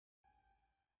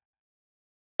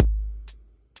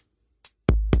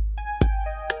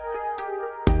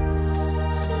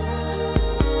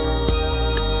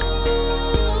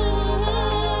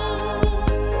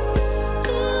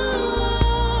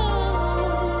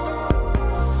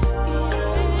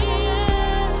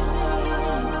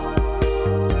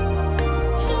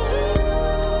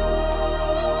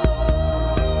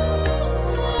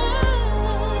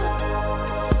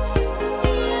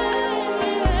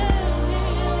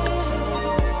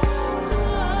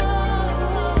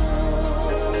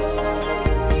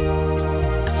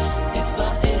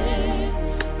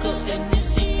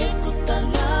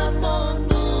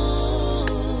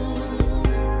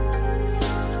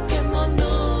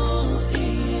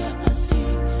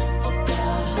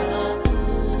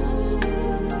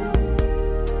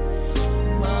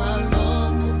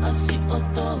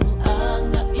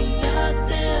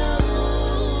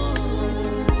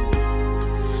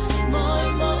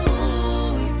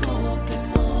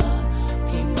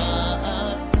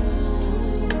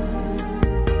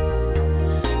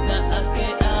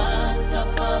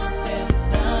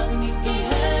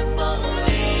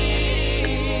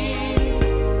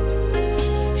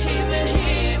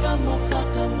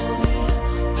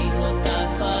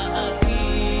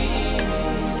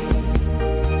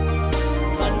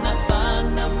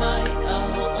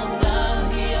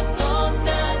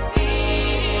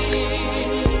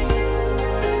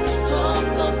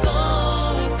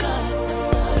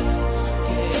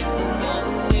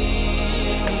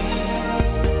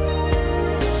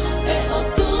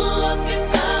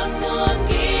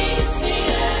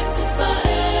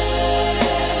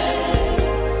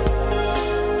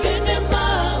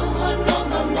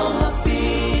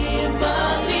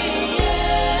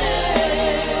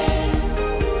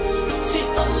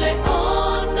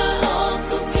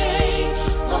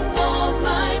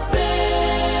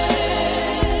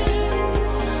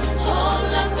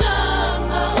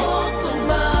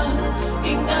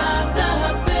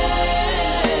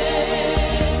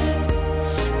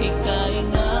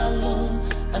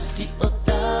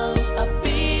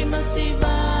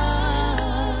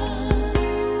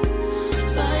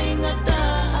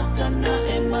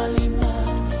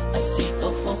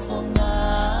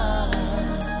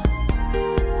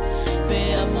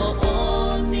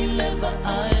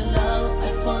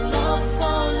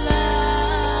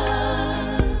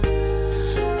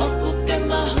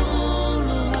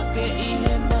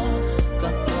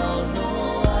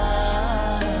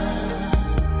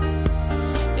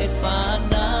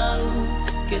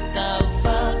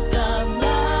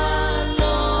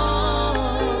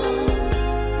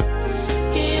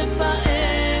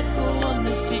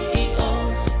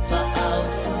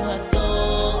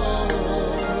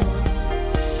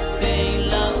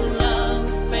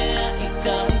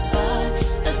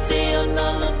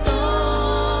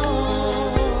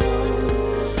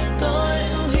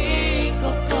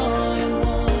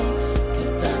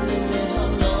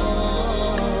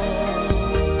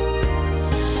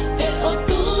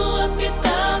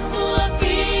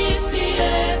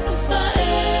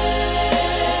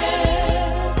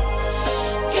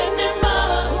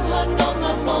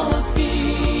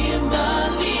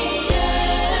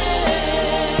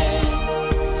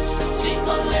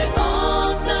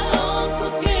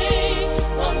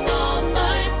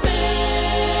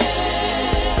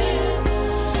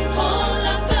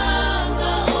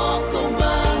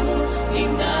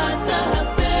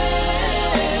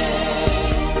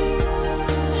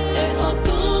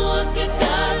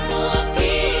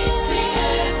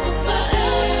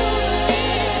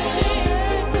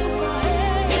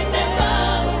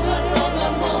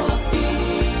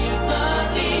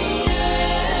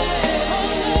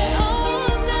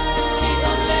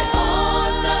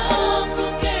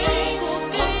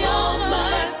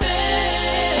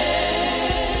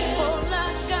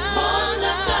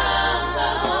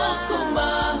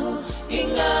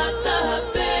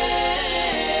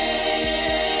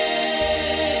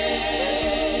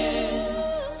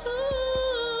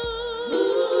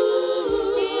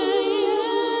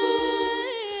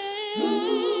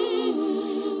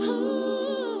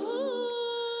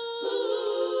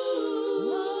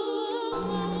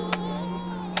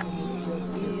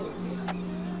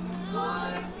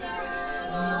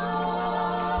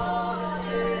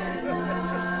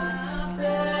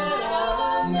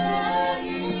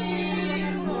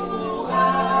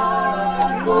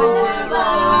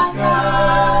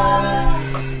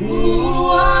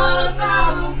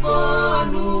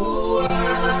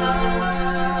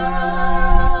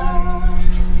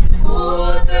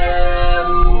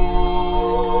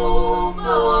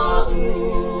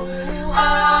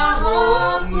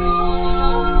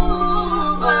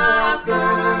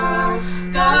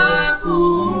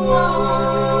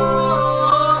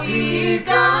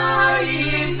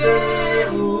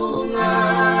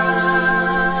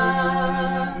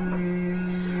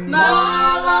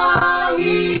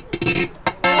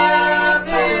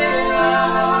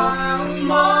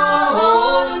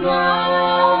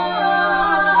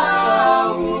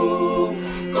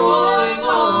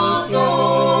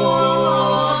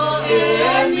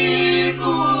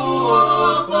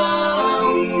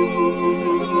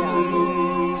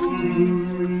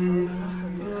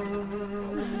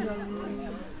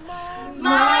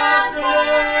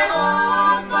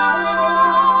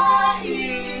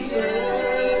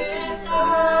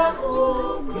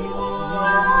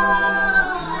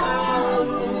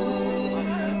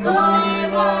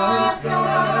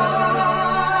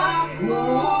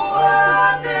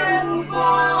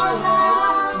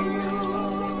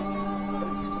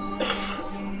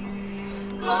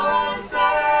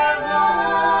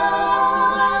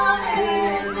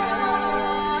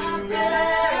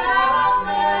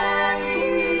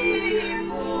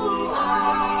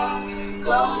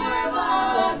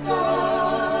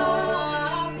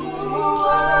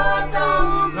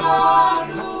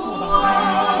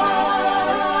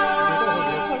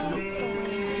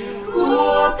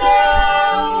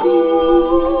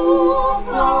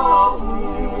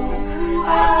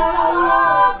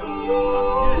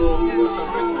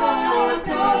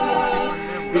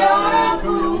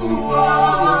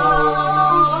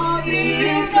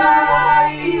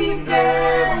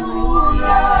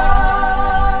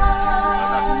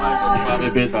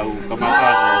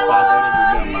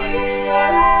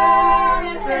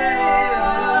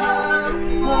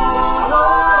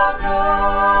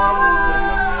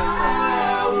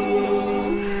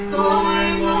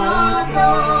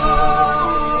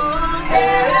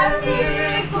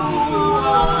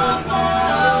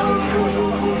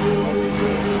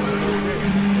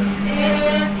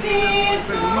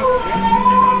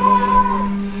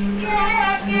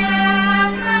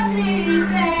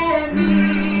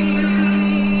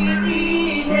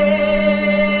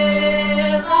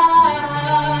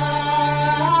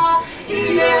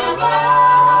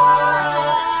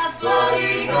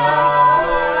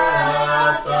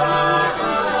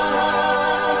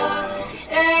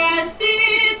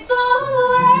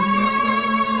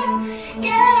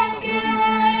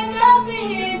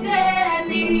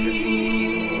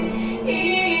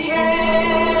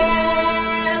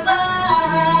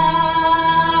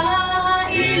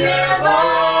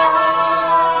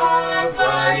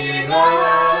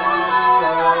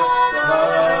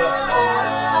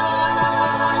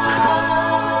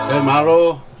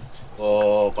Malo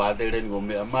o patelen go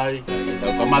me mai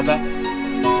tau kamata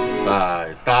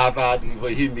tai tata di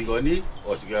foi himbi goni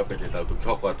o siga pete tau tu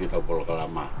thoko ati tau polo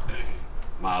kalama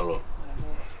malo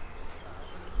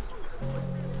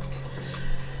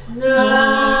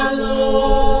ngalo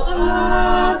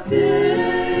afe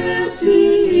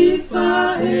si fa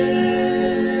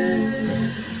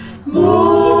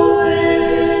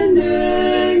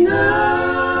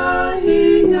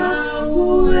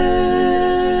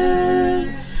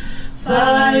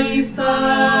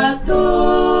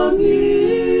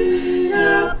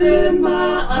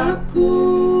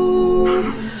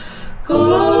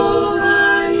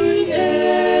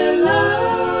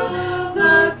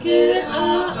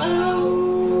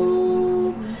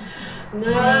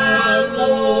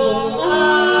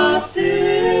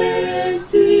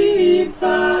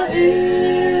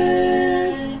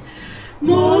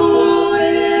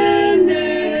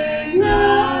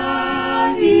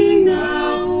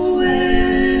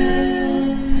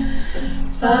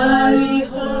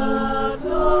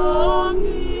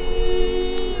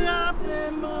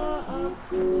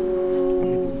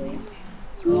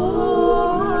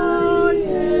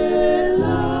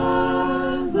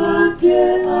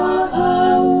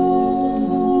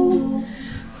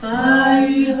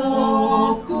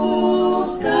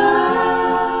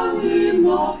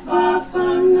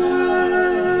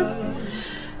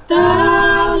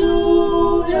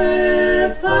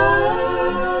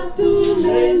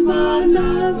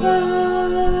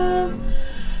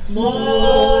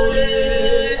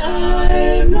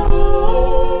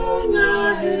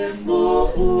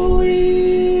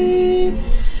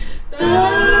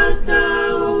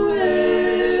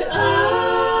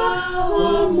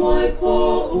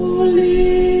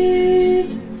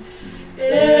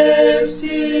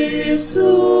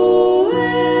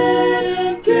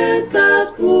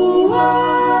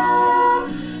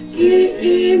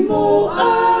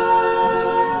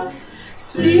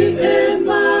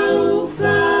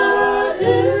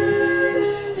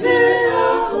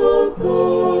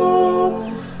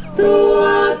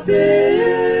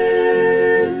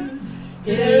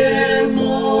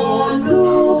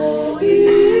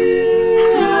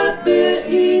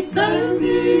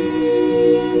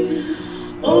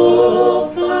Oh,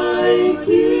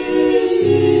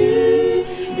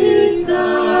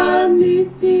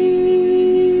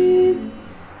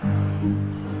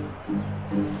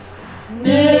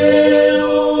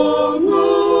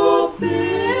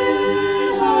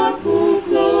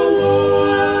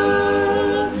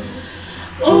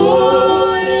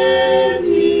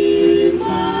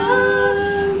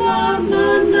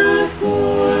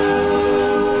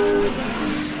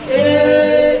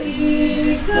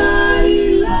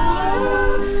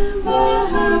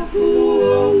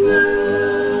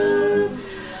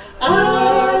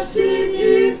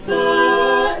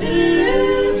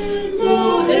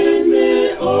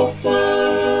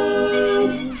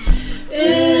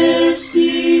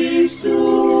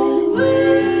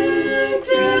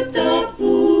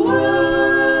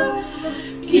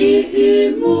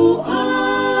 mua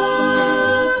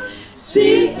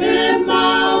si e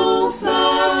maufa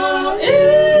e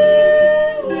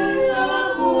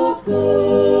a hoko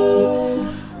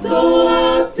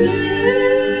toa pe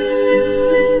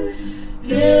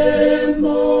ke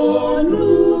monu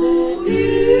I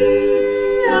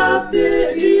a pe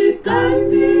I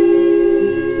taimi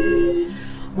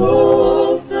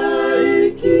o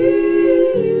whaiki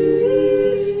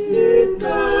I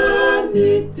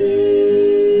tanite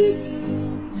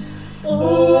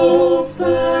o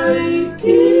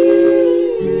whaiki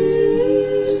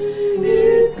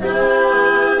I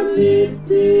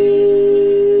tanite.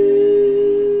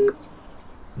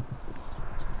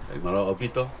 Ai mara o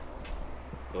pito.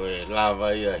 Ko e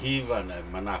lava ia hiva na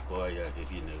manako ia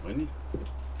fifine koni.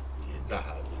 E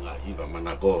taha ngā hiva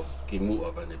manako ki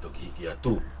mua pane toki hiki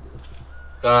atu.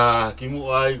 Ka ki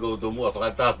mua ai ko to mua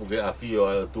whakatapu ke awhio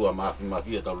a tua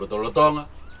mawhia tau lotolotonga.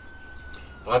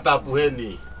 Whakatapu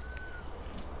heni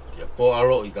kia po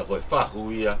alo I ka koe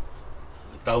whahu ia.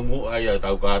 Tau mua ia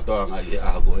tau katoa ngā I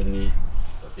aha koe ni.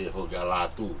 Ka pefo kia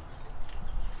lātu.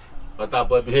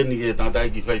 Whakatapu atu heni ke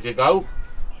tātai ki whaifekau.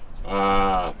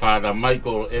 Father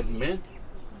Michael Edman.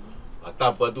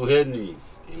 Whakatapu atu heni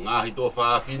ki ngahi tō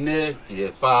whaafine, ki he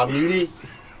whaamini.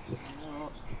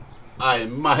 Ai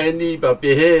maheni pa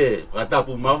pehe,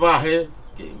 whakatapu mawahe,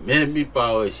 ki memi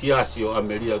pa o e siasi o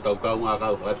Amelia tau kaunga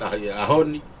kau whakatahi e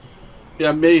ahoni.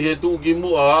 Pea mei he tuki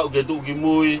mua au ke tuki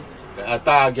mui, ke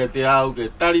ata ke te au, ke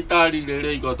tari le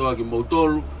rei kotoa ki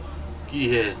mautolu, ki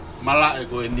he malae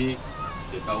koe ni,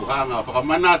 ke tauhanga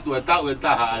whakamanatu e tau e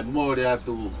taha ai more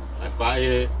atu, ai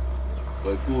whae,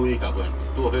 koe kui, ka koe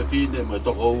tuohe fine, mo e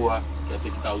toko ua, ke te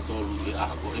ki tau tolu I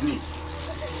aha koe ni.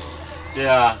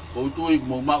 Pea, koutui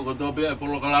ku mau ko tope e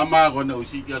polo kalama ko ne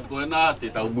usiki atu koe nā, te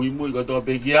tau mui ko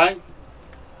tope ki ai.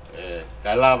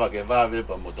 Kai lava ke wawe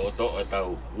pa mo toto e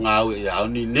tau ngau I au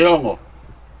ni neongo.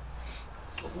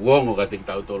 O uongo ka te ki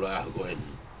tau tolo e aha koe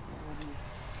ni.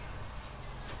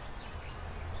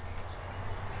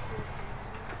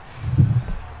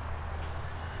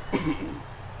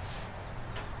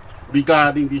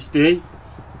 Regarding this day,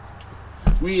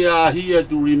 we are here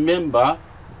to remember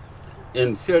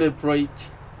and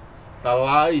celebrate the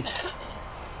life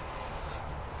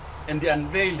and the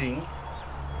unveiling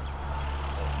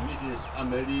of Mrs.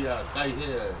 Amelia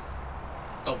Kaihea's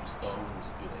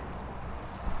tombstones today.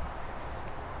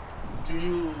 To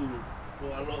you,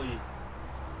 Poaloi,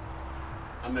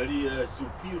 Amelia's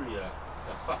superior,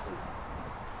 Tafahu,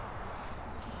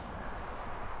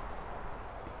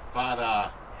 Father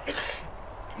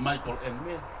Michael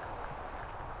Edman,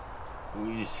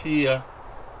 who is here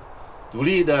to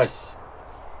lead us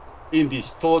in this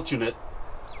fortunate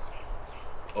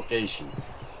occasion.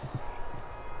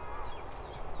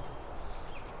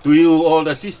 To you, all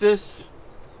the sisters,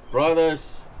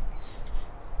 brothers,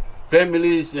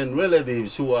 families and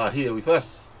relatives who are here with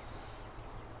us,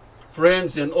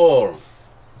 friends and all,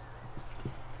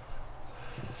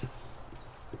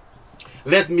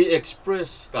 let me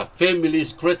express the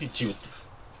family's gratitude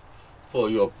for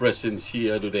your presence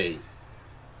here today.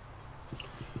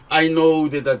 I know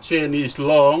that the journey is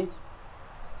long,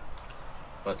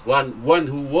 but one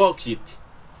who walks it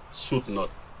should not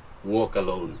walk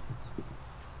alone.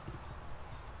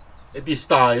 At this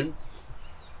time,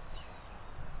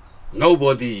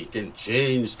 nobody can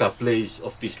change the place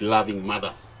of this loving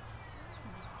mother.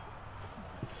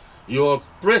 Your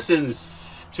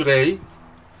presence today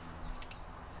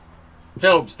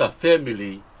helps the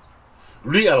family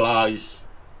realize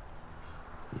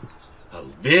how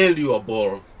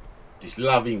valuable this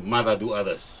loving mother to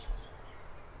others.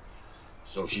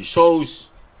 So she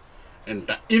shows and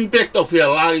the impact of her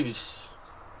lives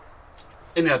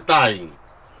and her dying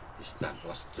is done for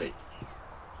us today.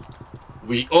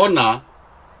 We honor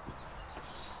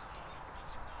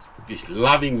this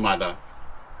loving mother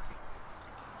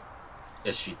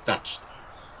as she touched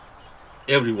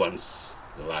everyone's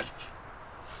life.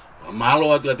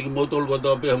 Malo atu ati ki motolu ko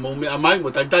tope mo me amai mo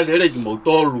tai lere ki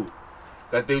motolu.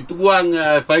 Ka te tuang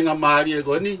whainga mahari e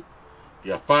ko ni.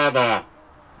 Kia Father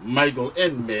Michael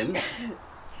Edman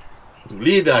to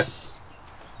lead us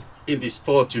in this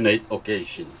fortunate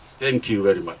occasion. Thank you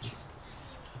very much.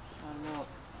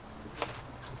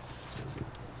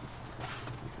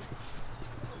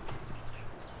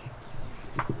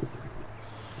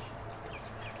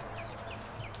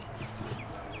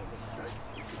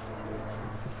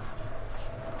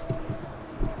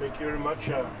 Thank you very much,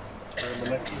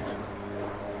 Malaki,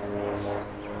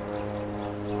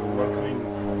 for welcoming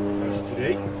us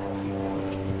today.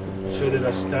 So let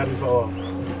us stand for our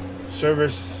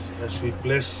service as we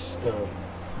bless the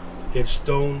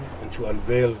headstone and to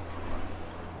unveil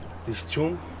this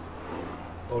tomb,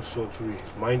 also to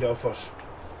remind of us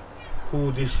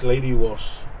who this lady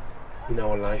was in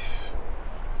our life.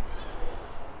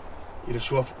 It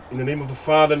is in the name of the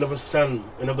Father, and of the Son,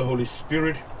 and of the Holy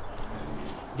Spirit.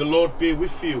 The Lord be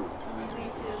with you.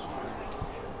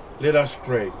 Let us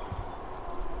pray.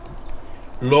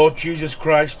 Lord Jesus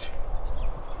Christ,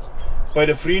 by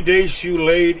the 3 days you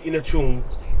laid in a tomb,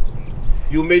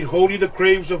 you made holy the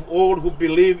graves of all who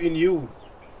believe in you.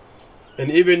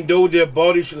 And even though their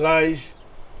bodies lie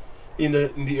in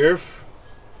the earth,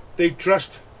 they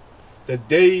trust that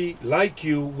they, like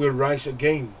you, will rise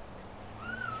again.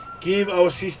 Give our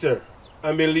sister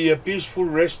Amelia peaceful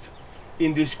rest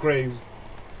in this grave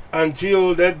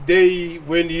until that day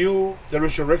when you, the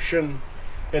resurrection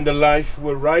and the life,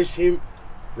 will rise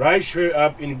her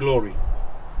up in glory.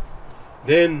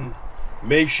 Then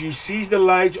may she seize the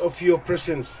light of your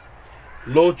presence,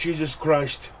 Lord Jesus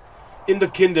Christ, in the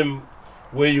kingdom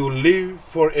where you live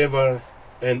forever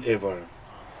and ever.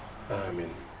 Amen.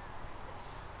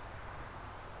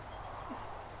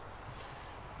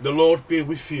 The Lord be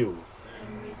with you.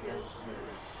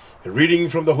 A reading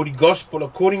from the Holy Gospel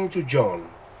according to John.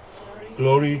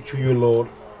 Glory to you, Lord.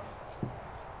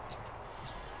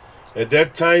 At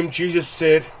that time Jesus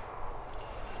said,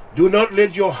 "Do not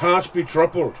let your hearts be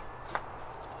troubled.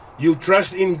 You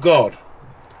trust in God.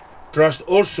 Trust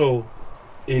also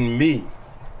in me.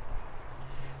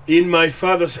 In my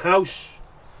Father's house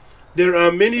there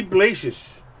are many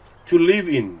places to live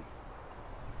in.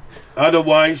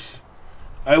 Otherwise,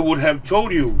 I would have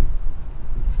told you,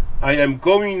 I am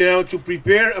going now to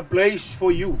prepare a place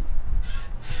for you.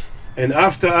 And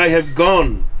after I have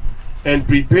gone and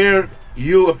prepared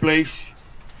you a place,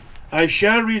 I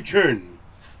shall return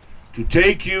to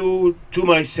take you to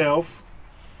myself,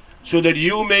 so that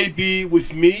you may be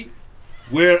with me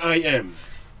where I am.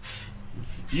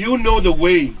 You know the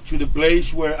way to the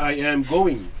place where I am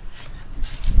going."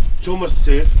 Thomas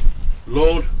said,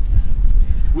 "Lord,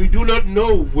 we do not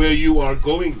know where you are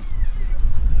going,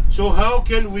 so how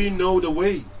can we know the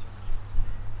way?"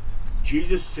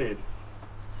 Jesus said,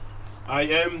 "I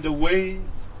am the way,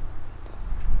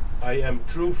 I am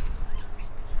truth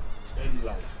and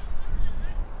life."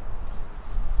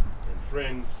 And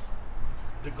friends,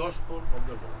 the gospel of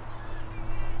the Lord.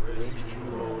 Praise to you,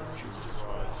 Lord Jesus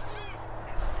Christ.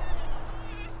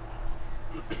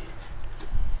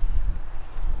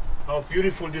 How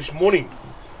beautiful this morning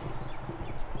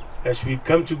as we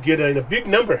come together in a big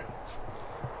number,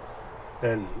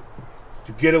 and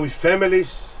together with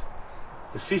families,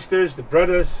 the sisters, the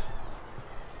brothers,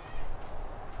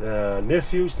 the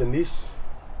nephews, the niece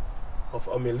of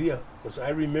Amelia. Because I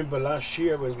remember last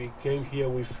year when we came here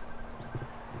with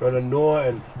Brother Noah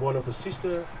and one of the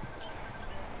sisters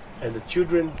and the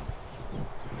children,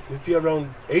 maybe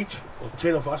around 8 or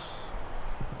 10 of us.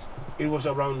 It was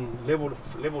around level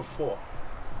 4.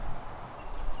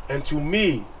 And to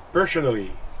me, personally,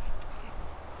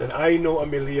 that I know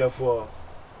Amelia for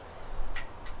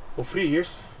 3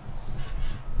 years,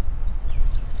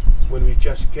 when we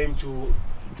just came to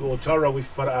Otara with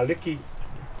Father Aleki,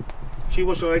 she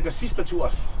was like a sister to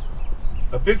us,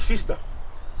 a big sister.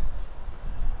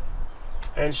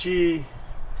 And she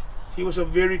was a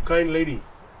very kind lady.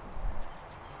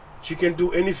 She can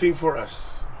do anything for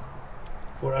us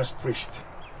priests.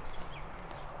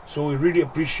 So we really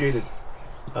appreciated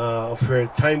of her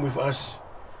time with us,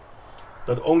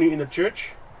 not only in the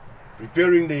church,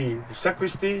 preparing the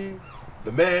sacristy,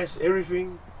 the mass,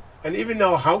 everything, and even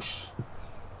our house.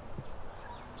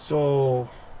 So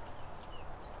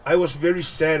I was very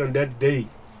sad on that day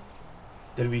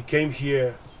that we came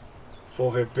here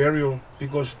for her burial,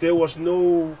 because there was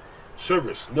no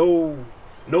service, no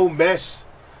mass,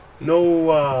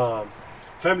 no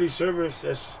family service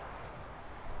as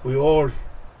we all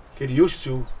get used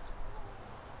to.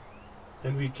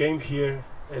 And we came here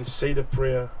and say the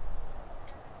prayer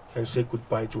and say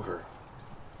goodbye to her.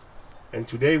 And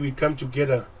today we come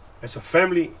together as a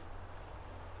family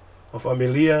of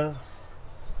Amelia,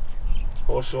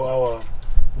 also our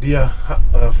dear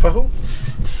Fahu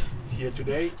here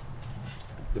today,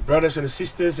 the brothers and the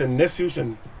sisters and nephews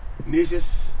and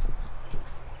nieces,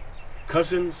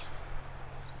 cousins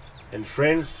and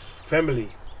friends, family.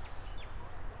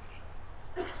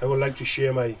 I would like to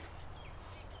share my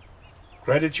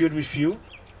gratitude with you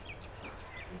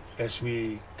as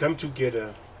we come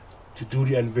together to do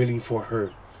the unveiling for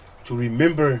her, to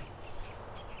remember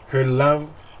her love,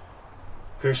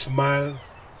 her smile,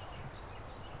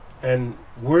 and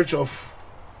words of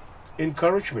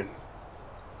encouragement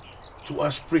to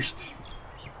us priests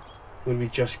when we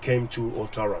just came to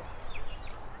Otara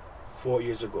 4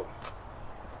 years ago.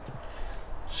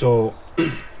 So,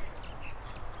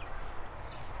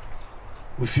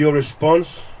 with your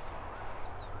response,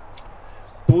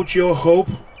 put your hope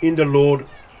in the Lord,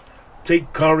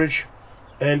 take courage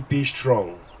and be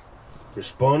strong.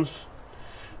 Response,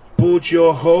 put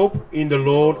your hope in the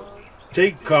Lord,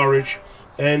 take courage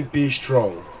and be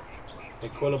strong. I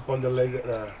call upon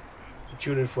the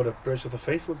children for the prayers of the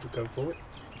faithful to come forward.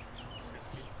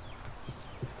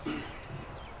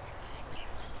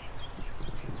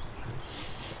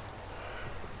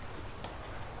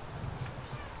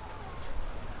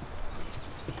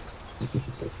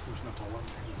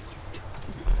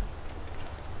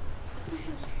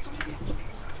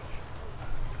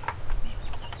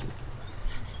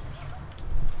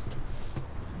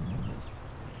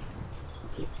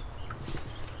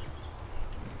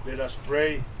 Let us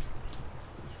pray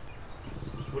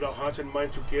with our hearts and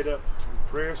mind together in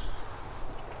prayers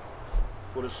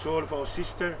for the soul of our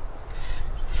sister,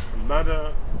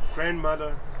 mother,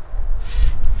 grandmother,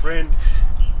 friend,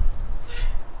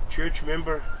 church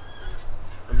member,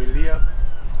 Amelia.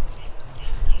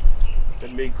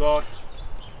 That may God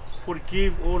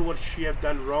forgive all what she has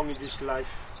done wrong in this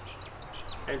life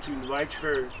and to invite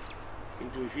her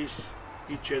into His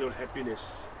eternal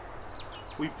happiness.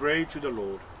 We pray to the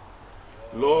Lord.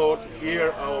 Lord,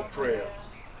 hear our prayer.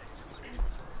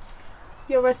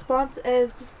 Your response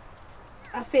is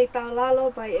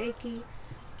Afeitaulalo by Eki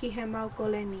Kaihea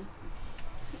Koleni.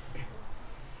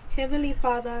 Heavenly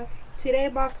Father, today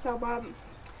marks our mom,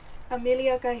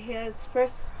 Amelia Kaihea's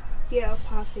first year of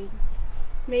passing.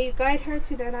 May you guide her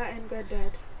to Nana and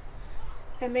Granddad,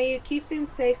 and may you keep them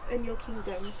safe in your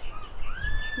kingdom.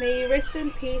 May you rest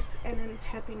in peace and in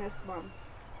happiness, Mom.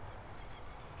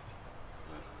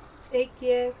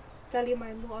 Ekie tali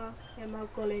mai mua e mau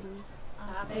koleni.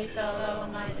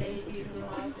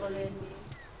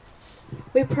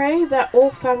 We pray that all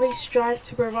families strive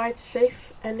to provide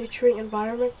safe and nurturing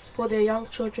environments for their young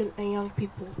children and young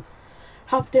people.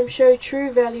 Help them show true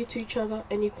value to each other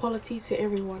and equality to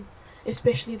everyone,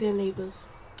 especially their neighbors.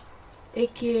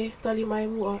 Ekie tali mai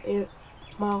mua e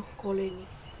mau koleni.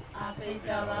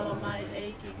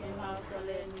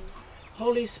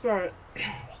 Holy Spirit,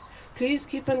 please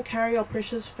keep and carry our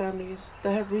precious families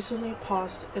that have recently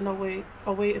passed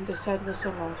away in the sadness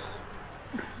and loss.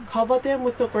 Cover them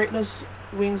with the greatness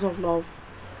wings of love.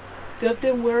 Give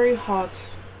them weary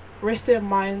hearts, rest their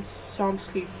minds, sound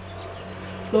sleep.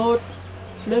 Lord,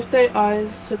 lift their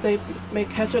eyes so they may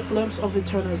catch a glimpse of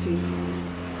eternity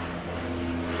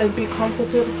and be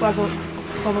comforted by the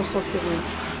promise of heaven.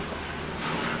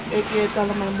 Eke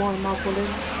talamai moa mau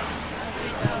koleni.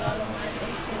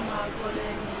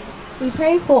 We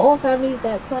pray for all families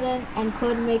that couldn't and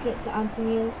could make it to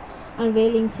Antonia's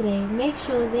unveiling today. Make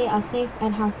sure they are safe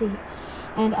and healthy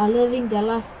and are living their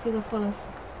lives to the fullest.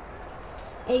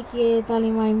 Eke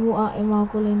talimai mua e mau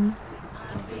koleni.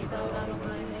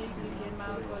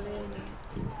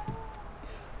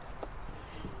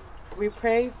 We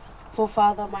pray for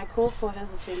Father Michael for his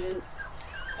attendance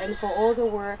and for all the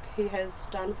work he has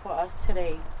done for us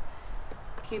today.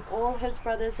 Keep all his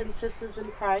brothers and sisters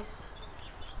in Christ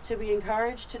to be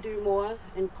encouraged to do more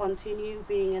and continue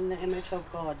being in the image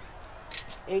of God.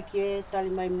 Eke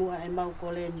talimai mua e mau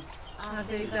koleni.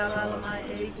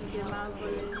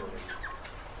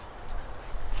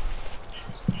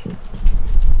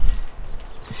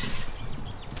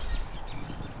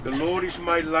 The Lord is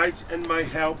my light and my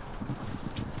help.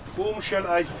 Whom shall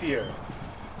I fear?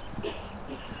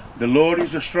 The Lord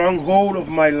is the stronghold of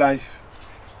my life.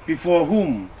 Before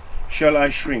whom shall I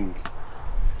shrink?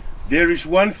 There is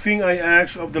one thing I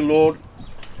ask of the Lord,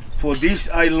 for this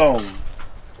I long,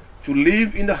 to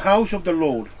live in the house of the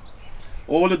Lord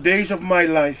all the days of my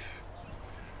life,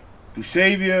 to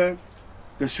savor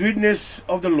the sweetness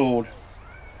of the Lord,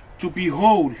 to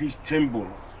behold His temple.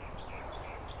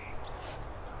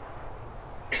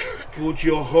 Put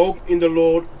your hope in the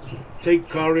Lord, take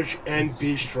courage and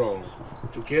be strong.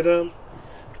 Together,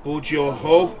 put your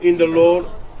hope in the Lord,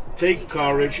 take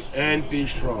courage and be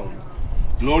strong.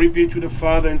 Glory be to the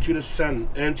Father, and to the Son,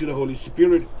 and to the Holy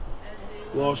Spirit,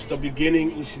 was the beginning,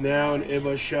 is now, and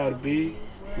ever shall be,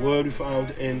 world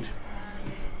without end.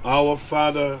 Our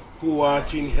Father, who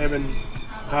art in heaven,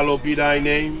 hallowed be thy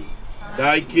name.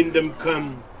 Thy kingdom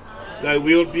come, thy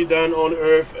will be done on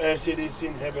earth as it is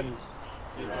in heaven.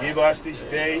 Give us this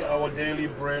day our daily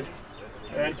bread,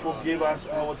 and forgive us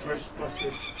our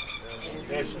trespasses,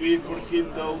 as we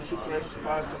forgive those who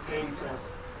trespass against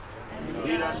us.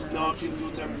 Lead us not into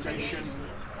temptation,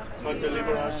 but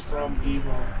deliver us from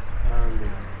evil.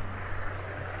 Amen.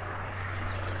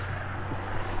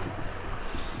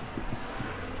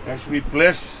 As we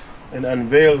bless and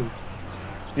unveil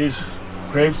this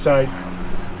graveside.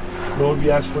 Lord,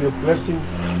 we ask for your blessing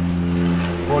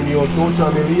on your daughter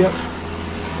Amelia.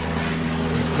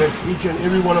 Bless each and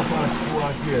every one of us who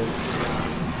are here.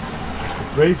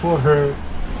 Pray for her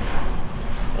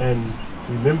and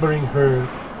remembering her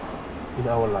in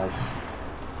our life.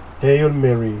 Hail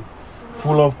Mary,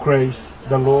 full of grace,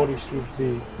 the Lord is with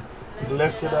thee.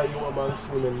 Blessed are you amongst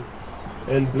women,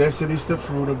 and blessed is the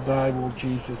fruit of thy womb,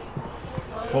 Jesus.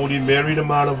 Holy Mary, the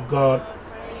Mother of God,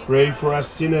 pray for us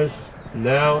sinners,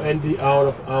 now and the hour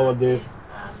of our death.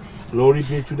 Glory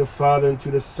be to the Father, and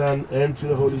to the Son, and to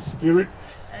the Holy Spirit.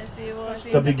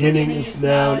 The beginning is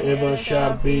now and ever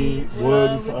shall be,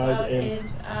 world without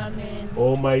end. Amen.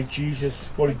 O my Jesus,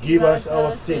 forgive us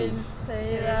our sins,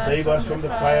 save us from the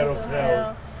fire of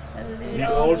hell, lead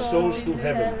all souls to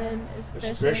heaven,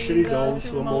 especially those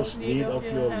who are most in need of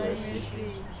your mercy.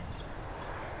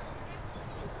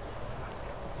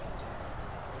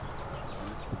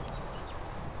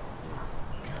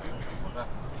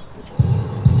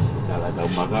 Kalau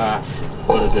maka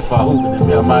boleh kefahu ke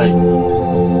dia mai.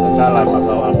 Salah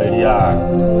maka Amelia.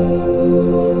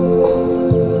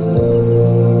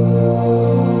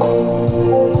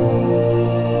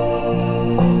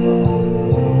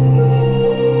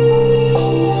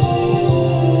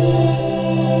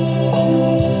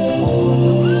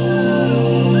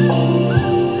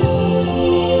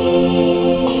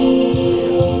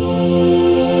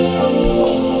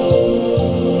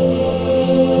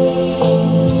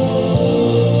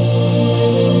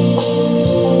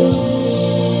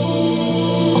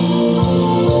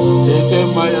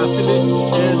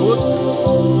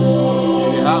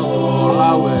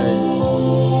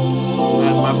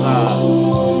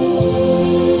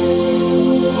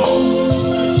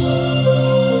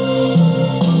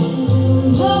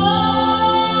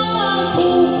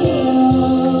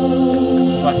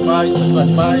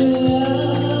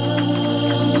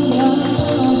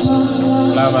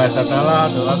 Lava tatala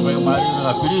do lago e mai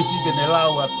na filisi que ne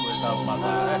lawa tu e tau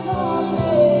maka.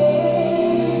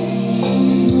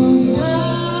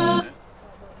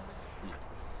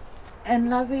 In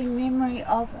loving memory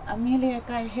of Amelia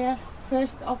Kaihea,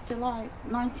 1st of July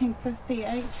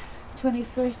 1958,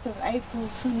 21st of April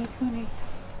 2020,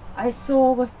 I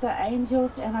soar with the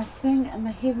angels and I sing in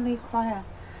the heavenly choir.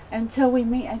 Until we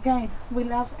meet again, we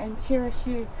love and cherish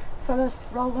you, Phyllis,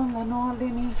 Roland, Lenore,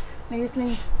 Lenny,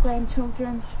 Leslie,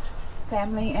 grandchildren,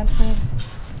 family and friends.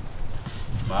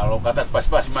 Malo kata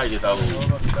pas-pas mai dia tahu.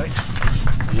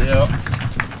 Iya.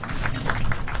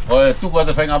 Oh, tu kau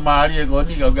tu fenga mari ko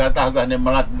ni kau kata kau ne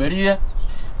malat beri ya.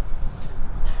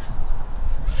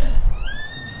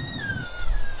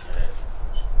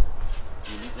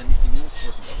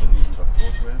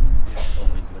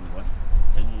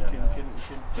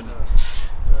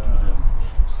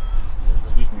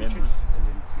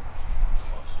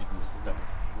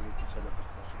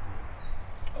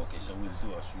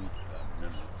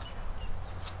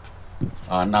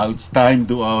 Now it's time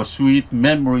to our sweet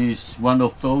memories. One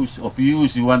of those of you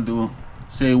who want to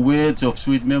say words of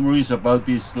sweet memories about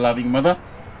this loving mother,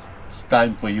 it's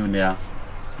time for you now,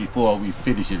 before we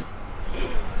finish it.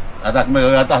 Adak me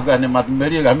kata ka ne mat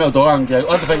meri ka me dorang ke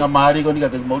o te fenga mari ko ni ka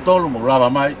te mo tolu mo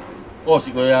lava mai o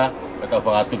si ko ya ka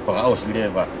fa tu fa o si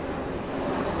leva.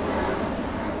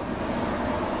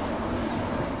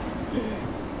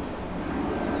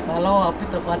 Hello,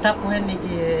 apito fatapu ni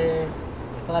ki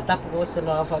fatapu ko so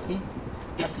na faki.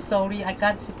 I'm sorry, I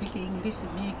can't speak English.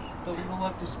 Me don't know how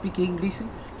to speak English.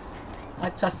 I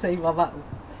just say baba.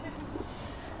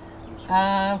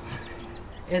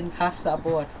 And half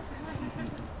support.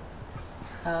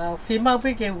 Fima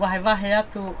we ke wahia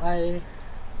to I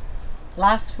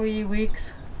last 3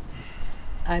 weeks.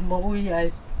 I moui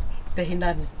I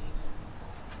tehinan.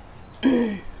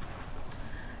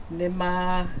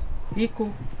 Nema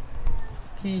iku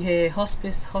ki he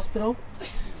hospital.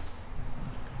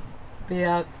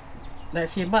 Pea na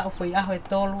fima foi aho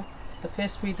tolu the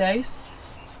first 3 days.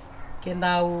 Ke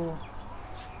now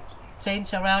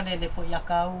change around and for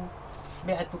yakau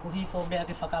me atuku hifo me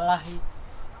ke fakalahi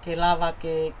ke lava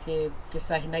ke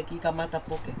sahina ki kamata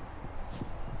poke.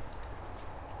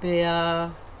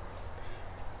 Pea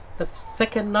the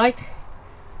second night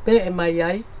pe e mai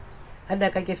ai anda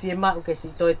ka ke fima ke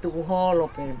si to tu holo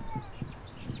pe.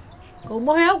 Ko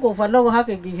mo he ko whanonga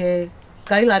hake ki he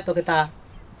kaila to ke ta.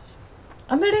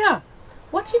 Amelia,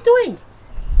 what's he doing?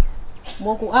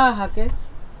 Mo ku hake.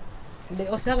 Le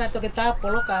osanga to ke ta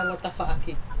poloka ngo ta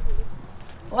faaki.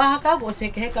 Wa haka ko se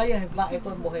ke ka ye ba e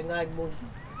ko mo he ngai mo.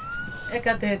 E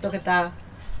ka te to ke ta.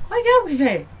 Ai ga wi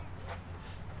ve.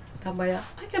 Tamaya,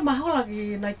 ai ke mahola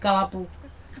ki nai kalapu.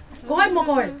 Ko hai mo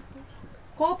ko e.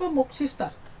 Ko pe mo sister.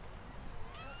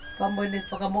 Whamoe ne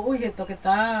whakamoui he toke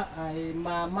tā ai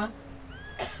māma.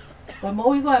 Koe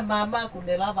moui koe māma ku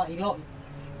ne lawa I loi.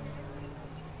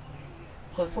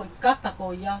 Koe fwoi kata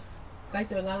ko ia,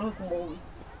 kaito e ngalo ku moui.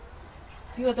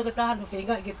 Whiwa toke tā hanu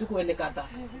whenga I ke tuku e ne kata.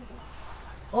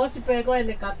 Osi pe koe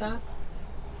ne kata,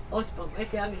 osi pa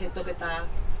eke angi he toke tā.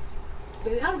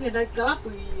 Pe aru he nai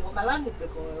kalapu I o kalani pe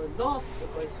koe north,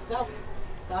 pe koe south.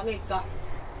 Tangi ka,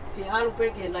 whi aru pe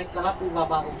ke nai kalapu I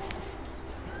wabau.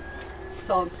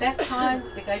 So that time,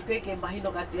 te kai pe ke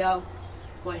mahino ka te au,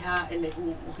 koe ha ene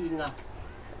uhinga.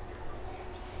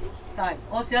 Sai,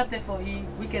 osi ate fo I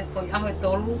weekend fo I aho e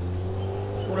tolu,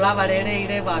 ku lava rere I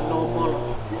rewa no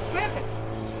molo. She's perfect.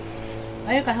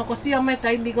 Aia ka hokosia mai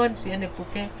taimi goan si ene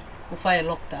puke, ku whae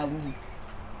lockdown.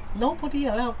 Nobody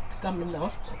allowed to come in the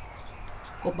hospital.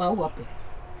 Ko mau ape.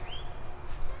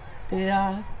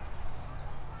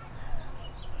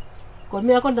 Ko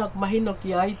mea kona mahino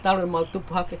ki ai talo e mau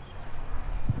tupu hake.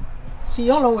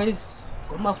 She always,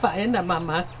 ko mau whaena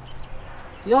mamaki.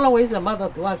 She always a mother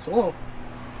to us all.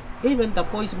 Even the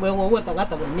boys mo ngo ua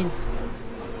tangata ko ni.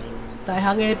 Tai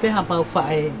hange e peha mau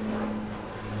whae.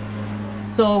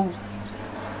 So,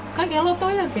 ka ke alo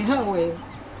toia ke hawe.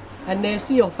 Ane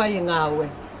si o whae ngā ue.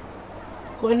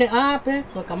 Ko ene ape,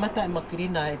 ko kamata e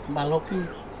makirina e maloki.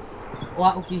 O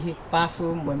au ki he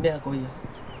bathroom mo mea ko ia.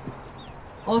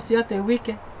 O si ate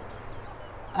wike.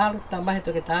 Alu tamahe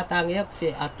toke tātangi aku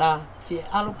whi ata. Whi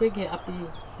alu peke api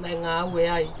nai ngā ue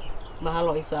ai.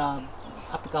 Mahalo isa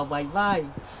api kau vai vai.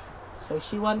 So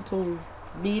she want to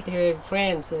meet her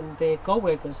friends and their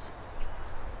co-workers.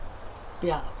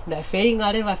 Pia, nai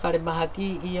wheinga rewa whare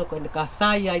mahaki I o koe ne ka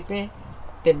sai ai pe,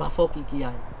 te mafoki ki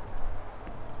ai.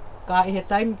 Ka I he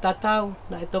taimi tatau,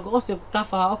 na e toko ose ku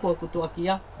tawha ako ku tua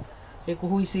kia, e ku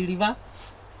hui siriwa,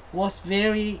 was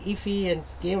very iffy and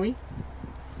scary.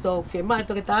 So, whi mai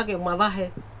toke tāke o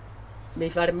mawahe, me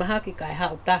whare mahaki kai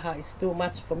hao taha is too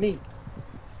much for me.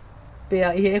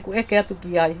 Pea I he eku eke atu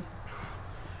ki ai.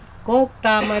 Ko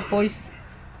tā mai pois,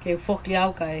 ke whoki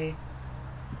au kai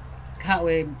hao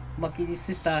e makiri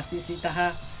sister sisi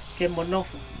taha ke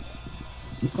monofo.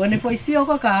 Ko ne foi si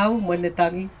oko ka au mo ne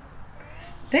tangi.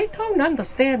 They don't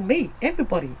understand me,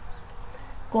 everybody.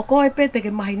 Ko koe pe te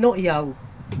ke mahi no I au.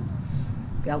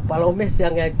 Pe au palo mesi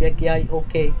angai pe ki ai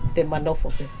okay, te manofo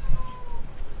pe.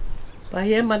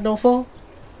 Pahi e manofo,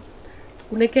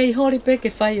 kune kei hori pe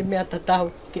ke whai e mea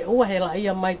tatau, ke ua hela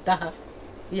ia mai taha,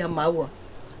 ia maua.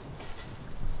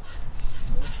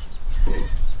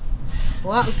 O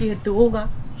au ki he tuunga,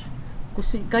 ku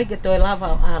si kai ke toi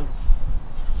lava o anu.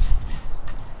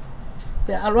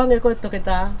 Pe aluange koe toke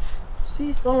tā,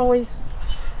 she's always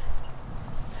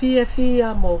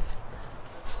fia mo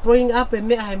bring up e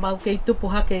mea he mau kei tupu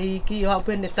hake I ki o au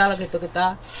pene tala ke toke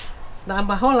tā. Na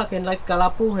amahola ke nai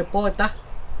kalapu he poe ta.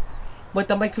 Mo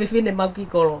ta mai kwewhine mau ki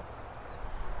kolo.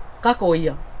 Kako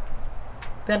ia.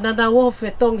 Pe nana wo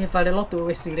whetong he whare lotu o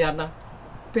Wesiliana.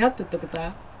 Pe hatu toke tā.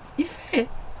 I whe.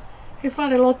 He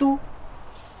whare lotu.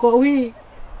 Ko ui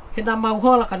he na mau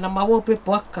hola ka na mau pe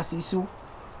poak ka sisu.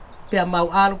 Pea mau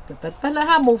alu pe pena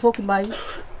ha mau foki mai.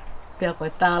 Pea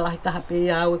koe tālahi taha pe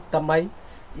ia au e tamai.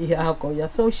 I he aho ko ia.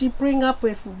 So she bring up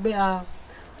e mea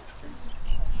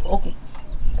oku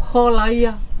hola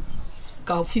ia.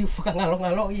 Kau fiu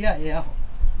whakangalongalo ia e aho.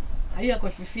 Aia koe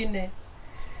whiwhine.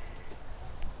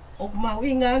 Oku mau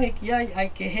inga ange ki ai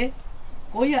ke he.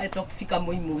 Ko ia e toku whika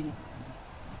mui mui.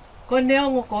 Ko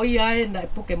neongo ko ia e na e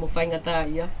puke mo whaingata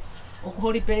ia. O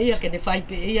hori pe ia ke ne whai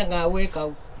pe ia ngā ue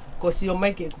kau. Ko si o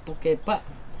mai ke puke pa.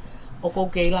 O kou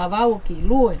ke I lawao ki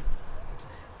lue.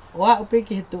 O au pe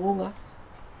ki he tuunga.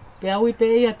 Pe aui pe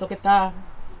ia toke tā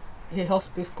he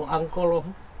hospice ko Ankolo.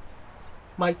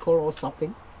 Michael or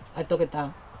something. Ai toke tā.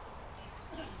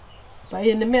 Pa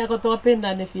ia ne mea kotoa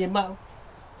pena ne fie mau.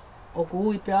 O ku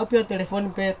ui pe au pe o telefoni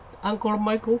pe Uncle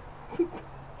Michael.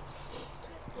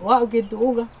 O au ke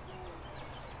tuunga.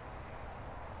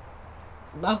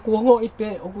 Nā kuongo I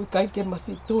pe o kui kai ke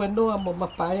masi tue noa mo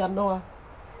mapaia noa.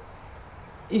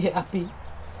 I he api.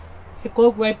 He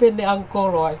kōku ai pe ne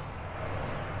Ankolo ai.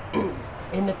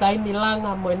 E ne taimi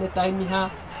langa mo e ne taimi ha.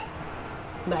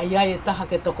 Na iai e taha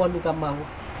ke tokoni ka mau.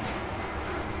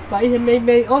 Pa I he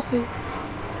mei osi.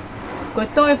 Koe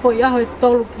toe fo I aho e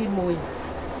tolu ki mui.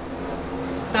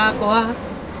 Tā koa.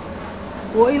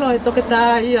 Kua ilo e toke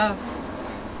tā ia.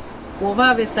 Kua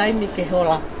wawe taimi ke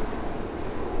hola.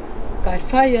 Kai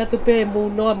whai atu pe mu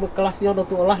noa mo klasi ono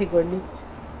tu olahi koe ni.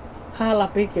 Hala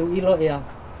pe ke u ilo e au.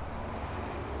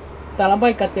 Tala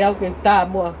mai ka te au ke tā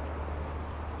mua.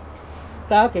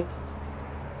 Tā ke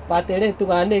pātere tu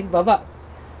ngāne wawa.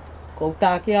 Ko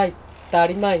tā ke ai,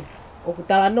 tāri mai. O ku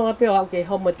tala noa pe o au ke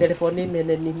homo telefoni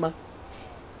mene nima.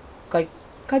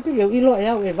 kai pili ilo e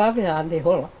au e wawe ane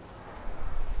hola.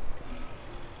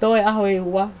 Toi aho e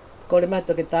ua, ko le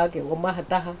mato ke tāke o maha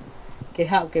taha, ke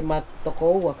hao ke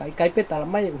matoko ua, kai pe tala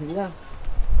mai e uhinga.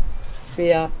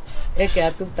 Pea eke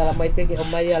atu tala mai peke o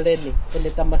mai a leni, o ne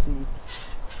tamasi.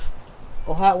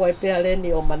 O hao ai pe a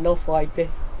leni o manofo ai pe,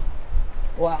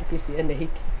 o au kisi ene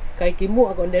hiki. Kai ki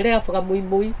mua ko ne rea whaka mui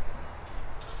mui,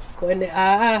 ko ene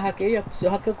hake ia kusio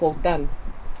hake ko utang.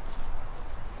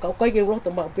 Kau kai ke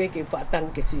uroto mau pe ke whaatang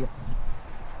ke sio.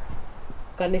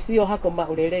 Ka ne sio hako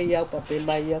mau lere iau pa pe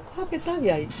mai ia, ko hake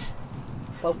tangi ai.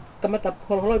 Pau kamata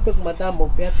holoholo i pe kumata mo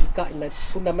pe atu ka ina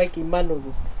puna mai ki manu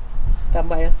ni. Ta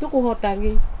mai tuku ho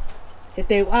tangi, he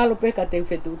teu alo pe ka teu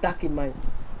fetu utaki mai.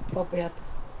 Pau pe atu.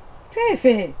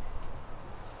 Fe.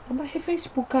 Ta mai he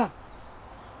Facebook ka.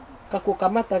 Ka ko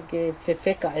kamata ke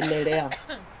fefeka ene rea.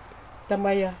 Ta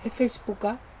mai he Facebook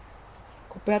ka.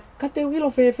 Ko pe atu, ka teu ilo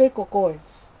fefe ko koe.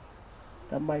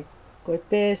 Ta mai, koe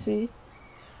pēsi,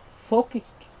 foki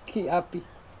ki api.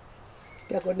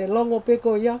 Pea ko ne longo pe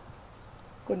ko ia,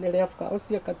 ko ne rea whaka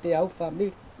osia ka te au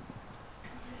whamiri.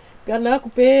 Pea na aku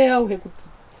pe au he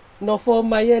kutu. No fo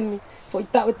mai eni, fo i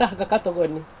tau e taha ka kato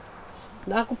ni.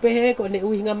 Na aku pe he ko ne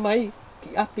uhinga mai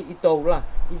ki api i tau la,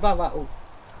 i wawa o.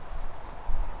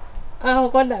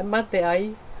 Aho kona e mate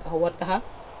ai, aho wataha.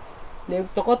 Ne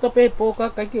tokoto pe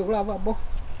poka kai ki ula wabo.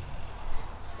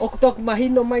 O kutoku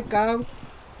mahino mai kāu.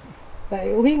 Ta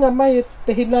e uhinga mai e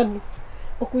te hinani.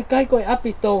 O kui kai koe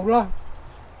api tau la.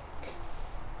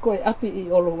 Koe api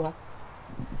i olunga.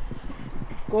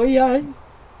 Ko iai.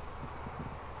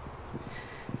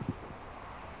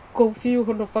 Ko fiu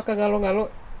hono whakangalongalo.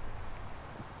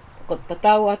 Ko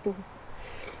tatau atu.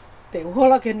 Te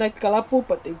uhola ke nai kalapu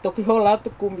pa te toki hola atu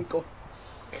kumiko.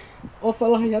 O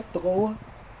whalahi atu ko ua.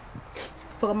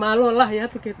 Whakamalo lahi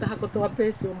atu ke taha kotoa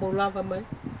pēsi o maulawa mai.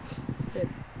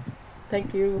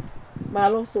 Thank you.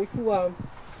 Malo soifua.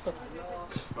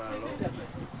 Malo.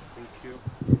 Thank you.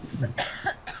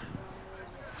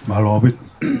 Malo a bit.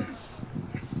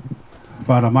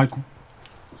 Father Michael,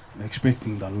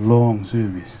 expecting the long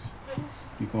service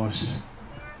because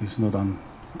it's not on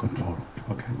control.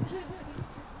 Okay.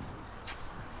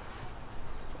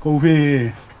 Ko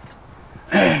ve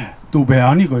tu be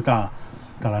ani ko ta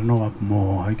tala no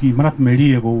mo ki manat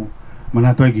meri ko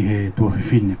manat ki he tu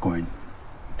fifine coin.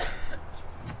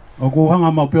 O ko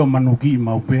hanga mau pe o manuki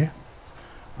mau pe.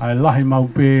 Ai lahi mau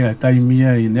pe ai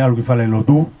taimia I ne alu ki fale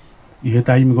lotu I he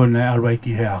taimi ko ne alu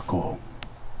ki he ako.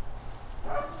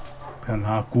 Pe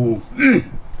na aku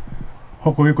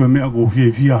hoko e ko me ako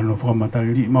fia no fra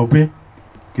matali mau pe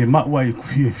ke maua I ku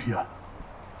fia.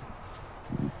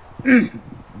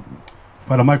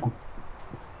 Father Michael,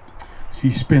 she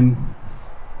spent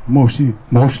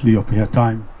mostly of her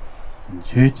time in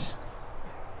church,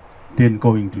 then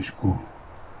going to school.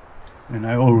 And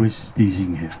I always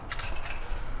teasing her.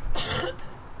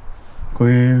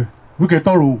 Koe wike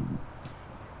tolu,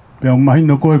 pea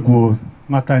mahino koe kua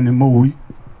ngatai ne moui.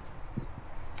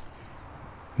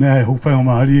 Nea e hukwhai o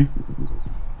mahari,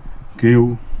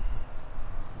 keu,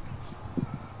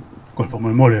 koe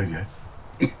whamai more ai.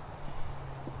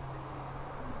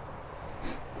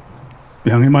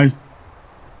 Pehangi mai,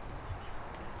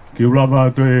 ke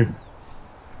ulawa toe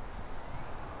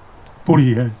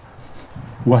puri he,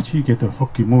 wachi ke te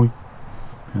whoki moi,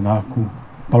 pe nā ku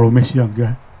palomesi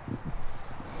anga.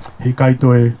 He kai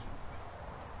toe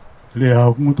rea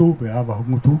hungutu, pe awa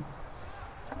hungutu,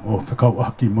 o whekau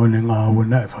aki moi ne ngā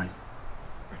wana e whai.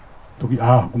 Toki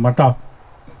ku mata,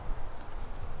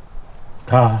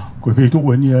 tā koe whetu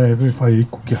uenia e whai I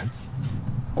kuki hai,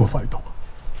 ko whai toka.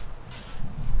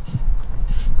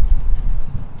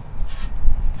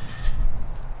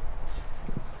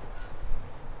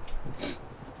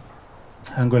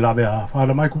 Hango lawe a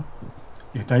Father Michael,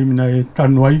 e taimina e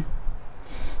tanu ai,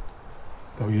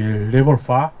 tau I level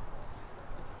 4,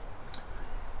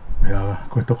 pea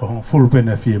koe toka honga full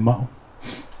pena fie mao,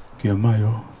 kia mai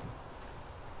o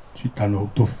si tanu hau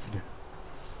tofi fine.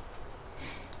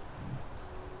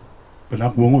 Pena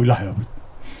aku ongo I lahe apit.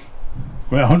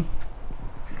 Koe ahon,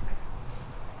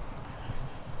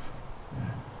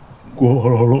 kua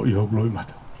holo I hau loi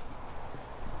mata.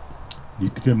 Ni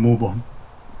tike move on.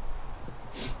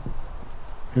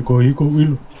 He ko I ko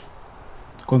wilo.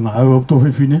 Ko ngā au au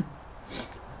tofi fine.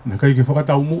 Me kai ki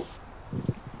whakatau mua.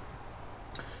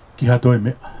 Ki hato e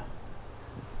mea.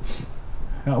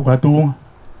 He au katoonga.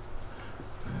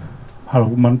 Halo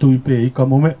ku mantu I pe I ka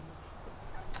mo mea.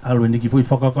 Halo ni ki fui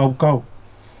whakakau kau.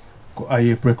 Ko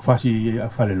ai e breakfast I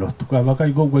a whale lotu. Ka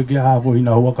wakai ko koe ki hapo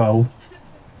hina hua kau.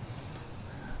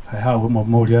 Hai hao mo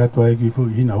mori atua e ki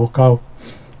fui hina hua kau.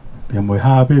 Pea mo I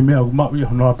hape mea ku mau I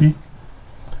hono api.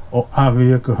 o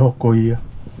awe ko hoko ia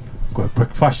ko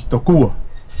breakfast to kua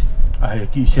a he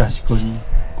ki siasi ko ni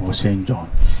ko St. John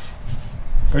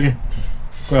kage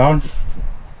ko aon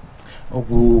o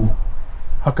ku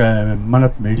haka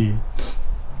manat meri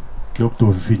ki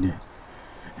okto fine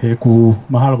he ku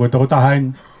mahalo ko to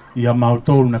tahain ia mau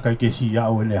tolu na kai ke si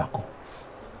ya o le ako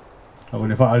ako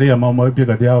ne fa ale ma mo pe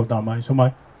ka dia o ta mai so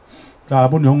mai ta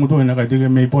bu ni hongu to na kai te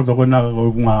me po to ko na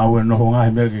ko nga o no nga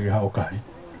he me ke ha o kai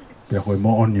pe ko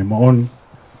mo on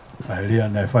ale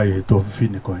na fa e to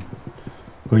fine ko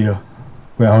ia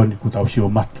ko ya ni ku ta si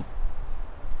o mat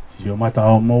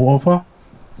o mo ofa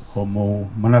o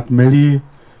mo manat meli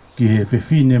ki he fe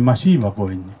fine masiva ko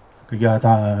ni ke ya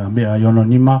ta me a yono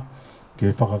nima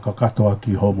ke whakakakato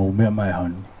aki ho mo mea mai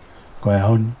honi. Ko e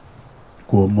honi,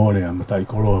 kua mōre a matai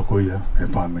koloa ko ia e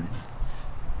family.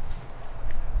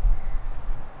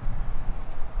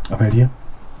 Amelia,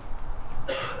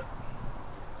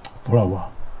 for a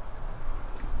while,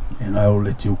 and I will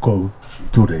let you go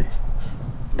today.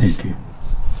 Thank you.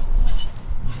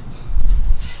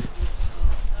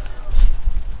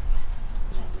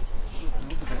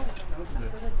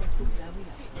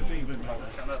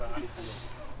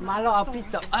 Malo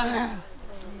apito.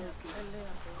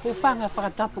 Kufanga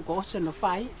whakatapu ko ose no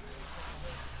whai.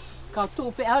 Kau tū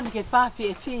pe au ni ke whawhi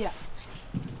e whia.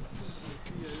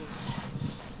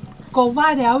 Ko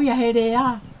wāre au ia he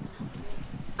rea.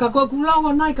 Ka koe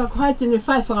kulawa nai ka koe tine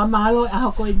whai whakamalo e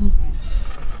aho koe ni.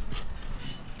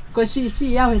 Ko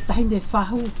si au he tahine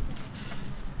whahu.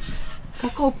 Ka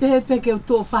koe pepe ke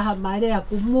uto whaha marea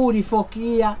ku muri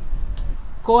whoki ia.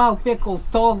 Ko au pe ko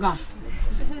tonga.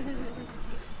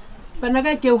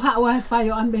 Panagai ke uhaua he whai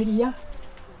o Amelia.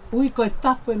 Ui koe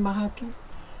tapu e mahaki.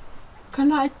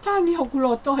 Kana e tangi hoku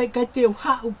loto he kai te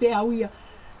uhau pe au ia.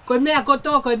 Koe mea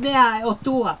kotoa, koe mea e o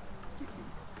tua.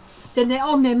 Tene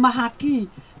o me mahaki,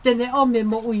 tene o me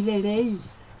mo ui lelei.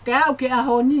 Kai au ke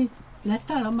aho ni, le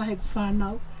tala mahe ku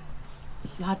whanau.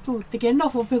 La tu, te ke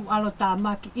nofo pe ku alo tā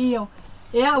maki io.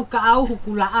 E au ka au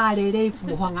huku la a lelei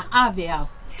ku mohanga ave au.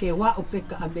 Ke wau pe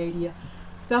ka Amelia.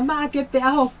 Pea maa ke pe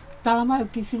aho tala mai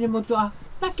ki fine moto a.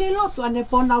 Na ke lotu ane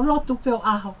pona lotu pe o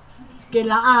aho. Ke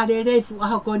la a reifu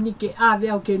aho ko ni ke ave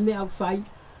au ke mea au whai.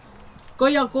 Ko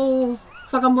ia ko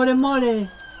whakamore more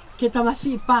ke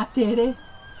tamasi pā tere.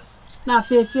 Nā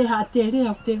whewheha te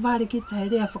rea te ware ki tai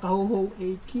rea whakahoho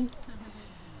e ki.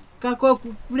 Ka koe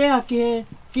rea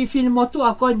ki fine moto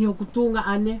a koe ni o kutunga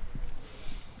ane.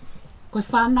 Koe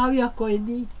whanau ia koe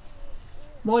ni.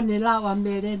 Mo ne lau a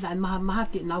mere na e maha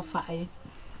ki nau whae.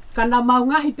 Ka na mau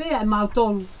ngahi pe e mau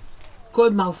tonu. Koe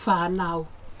mau whanau.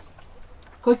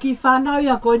 Koe ki whanau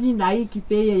ia koe ni na iki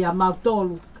pe e a mau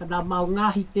tonu. Ka na mau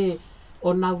ngahi pe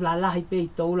o nau lalahi pe i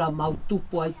toula mau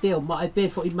tupu ai pe o mau ai pe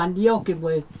fo i manio ke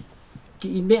moe. Ki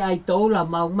i mea i toula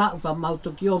mau pa mau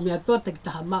toki o mea pota ki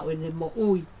taha mau e ne mo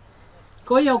ui.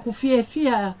 Koe ia ku fie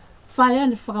whai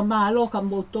ane whakamalo ka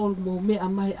mo tonu mo mea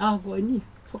mai ago e ni.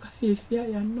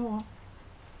 Whakawhie ia noa.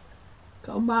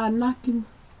 Ka o maa naki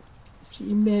si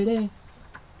i mere.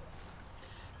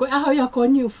 Koe aho ia koe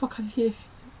ni u whakawhie.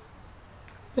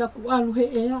 Pea ku alu he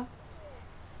ea.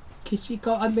 Ki si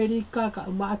kau Amerika ka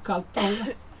o maa kau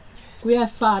tonga. Koe ai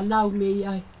whanau me i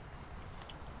ai.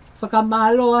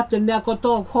 Whakamalo ate mea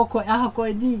koto hoko e aho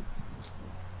koe ni.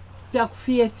 Pea ku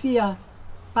fia.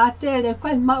 Pātere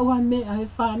koe maua mea e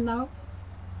whanau.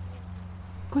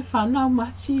 Koe whanau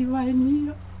masiwa e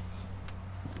ni.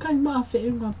 Kai maa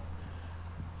whenga.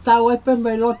 Tau e pe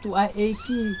mai lotu a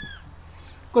eiki.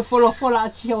 Koe wholofola a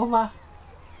Jehova.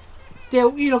 Te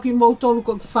u ilo ki moutolu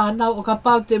ko whanau o ka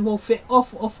pau te mo whe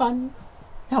off o whanu.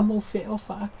 Pea mo whe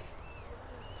off aki.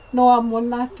 Noa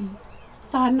monaki.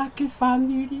 Tānaki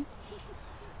whamiri.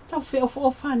 Tau whe off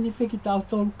o whani pe ki tau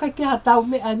tolu. Kai ke ha tau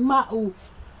me ai mau.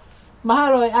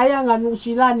 Maharo e aianga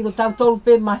nusilani ko tau tolu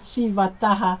pe masiva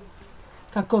taha.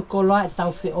 Ka koe koloa e tau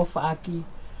whe off aki.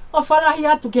 O whalahi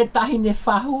atu ke tahine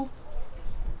whahu.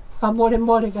 Ka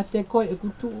more ka te koe e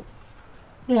kutu.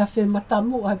 Rea whe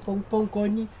matamu ai pong koe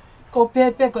ni. Ko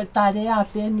pepe koe tare a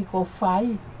pe ni ko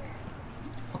whai.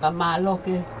 Whakamalo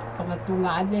ke whakatunga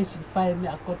ane si whai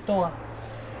mea kotoa.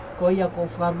 Ko ia ko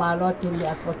whakamalo ate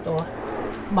mea kotoa.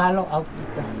 Malo au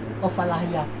pita. O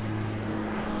whalahi atu.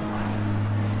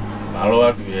 Malo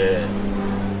atu e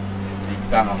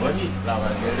tanga koe ni. Lawa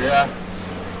ke rea.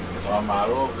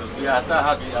 Whamalo ki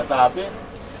ataha ki ataha pe.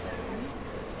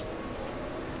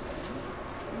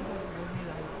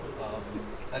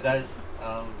 Hi guys,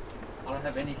 I don't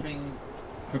have anything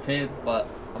prepared, but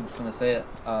I'm just gonna say it.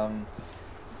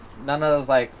 Nana was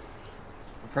like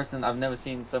a person I've never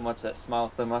seen so much that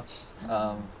smiles so much.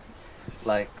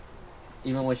 Like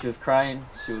even when she was crying,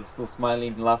 she was still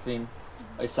smiling, laughing.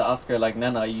 I used to ask her like,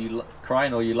 Nana, are you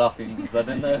crying or are you laughing? Because I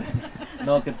didn't know.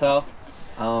 No one could tell.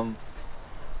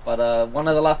 But one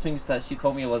of the last things that she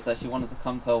told me was that she wanted to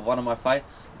come to one of my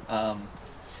fights.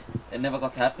 It never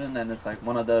got to happen, and it's like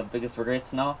one of the biggest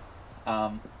regrets now.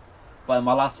 But in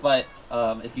my last fight,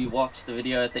 if you watch the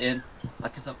video at the end, I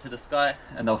kissed up to the sky,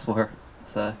 and that was for her.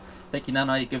 So thank you,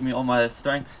 Nana. You give me all my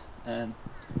strength, and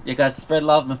yeah, guys, spread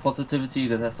love and positivity,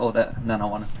 because that's all that Nana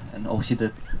wanted and all she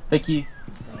did. Thank you.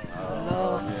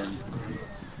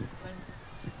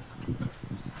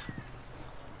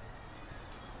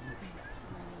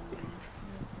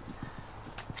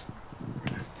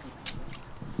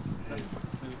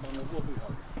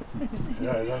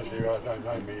 Yeah, that's you. I don't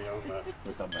know me. I'm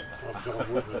John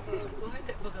Woodland.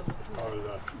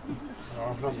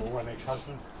 I'm number one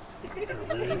ex-husband.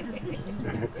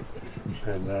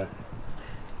 And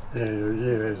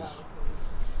yeah, there's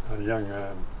a young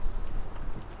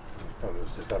fellow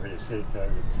just up here said,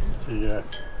 she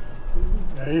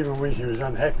even when she was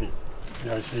unhappy,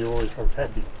 she always looked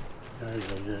happy.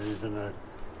 Even though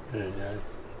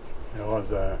I was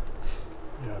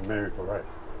married for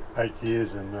 8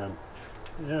 years, and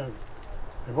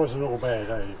it wasn't all bad.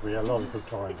 We had a lot of good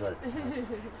times.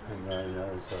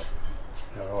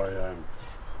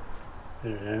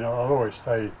 And I've always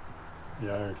stayed,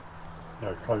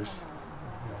 close.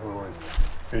 I've always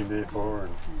been there for her,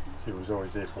 and she was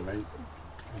always there for me.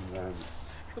 And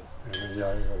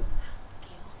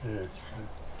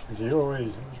she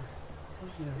always,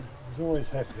 was always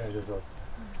happy.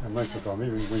 And most of the time,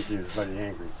 even when she was bloody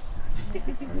angry.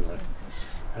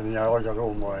 And I got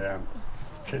all my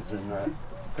kids and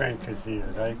grandkids here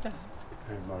today,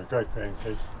 and my great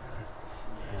grandkids.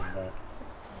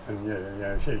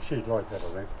 She'd like that, I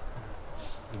think.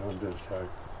 And I'm just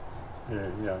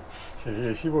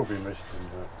she will be missed.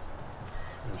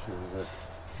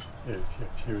 And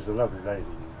she was a lovely lady.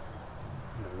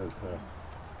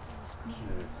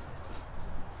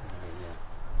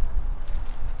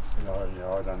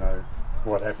 I don't know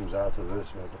what happens after this,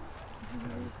 but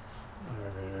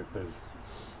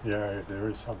if there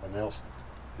is something else,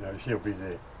 she'll be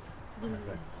there.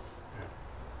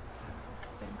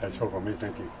 That's all from me.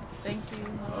 Thank you. Thank you.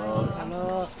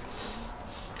 Hello.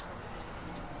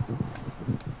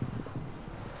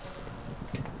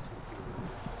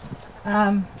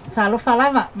 Talo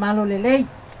falava malo lelei.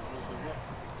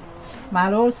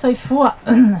 Malo soifua.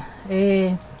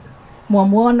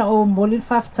 Mua na o molin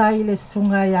faftai le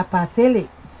sunga ya patele.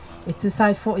 E tu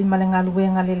sai fo I malenga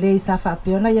luenga lelei sa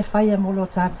fapeona ia fai molo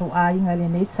tatou a inga le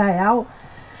nei tai au.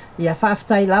 Ia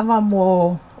faftai lava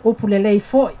mo upu lelei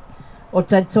foi. O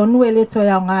taitonu ele to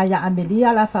ya ngā ya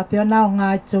Amelia la fapeona o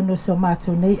ngā tonu so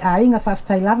matu nei a inga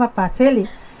faftai lava patele.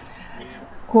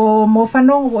 Ko mo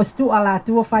whanongo o stu ala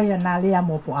tu o whai ana lea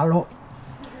mo po alo.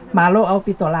 Malo au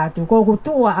pito la tu. Ko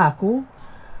kutu a aku.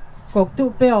 Ko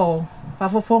tu peo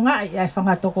whafofonga I ai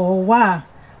whangatoko o wā.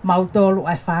 Mautolu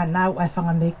ai whanau ai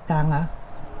whangamektanga.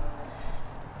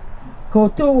 Ko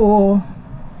tu o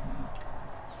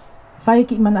whai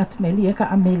ki mana atu Melia ka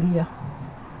Amelia.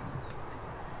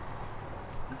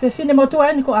 Whewhine motua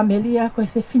ani ko Amelia. Ko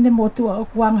whewhine motua o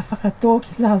kuanga whakatō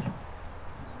ki lalo.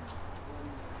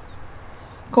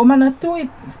 Ko mana tui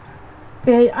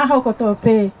pe aho koto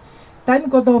pe taimi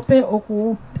koto pe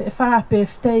oku pe wha pe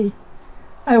ftei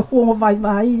ai o kuongo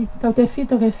vai tau te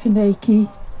whito ke whinei ki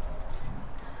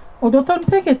o do ton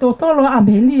pe ke tō tolo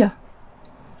Amelia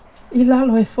I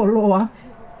lalo e wholoa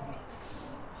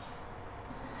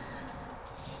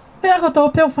mea koto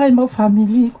pe o whai mau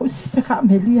family ko sipe ka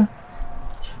Amelia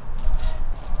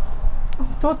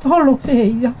tō tolo pe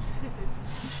ia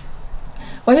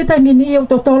o e taimi ni o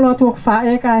totolo atu o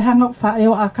whae ka e hanga o whae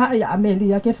o aka I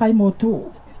Amelia ke whai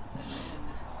motu.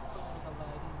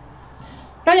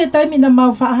 Ka e taimi na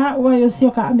mau whaha ua o si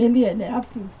o ka Amelia ne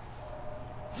api.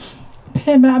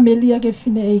 Pe me Amelia ke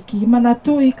whine eiki. Mana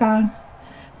tui ka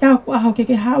iau ku aho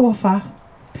ke hao o wha.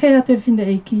 Pe a te whine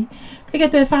eiki. Ke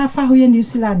te wha whahu I New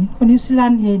Zealand. Ko New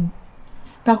Zealand yen.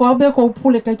 Ka ko abe ko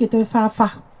upule ke te wha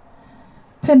whahu.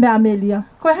 Pe me Amelia.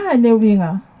 Ko e hae ne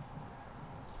winga.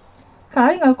 Ka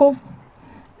inga ko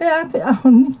le ate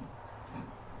ahoni.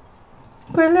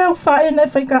 Ko e leo whae nei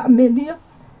whai ka Amelia.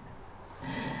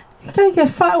 Kai ke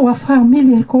whau a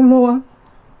familia ko loa.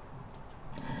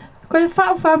 Ko e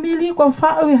whau familia ko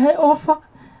whau I hei ofa.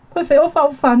 Ko e whai ofa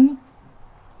o whani.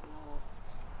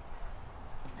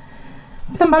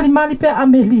 Pe mali pe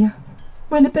Amelia.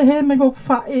 Wene pe he me ko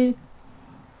whae.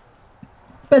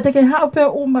 Pe te ke hau pe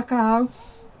uma ka hau.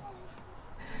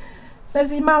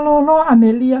 Nesi malolo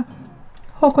Amelia.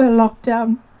 Hoko e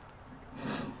lockdown.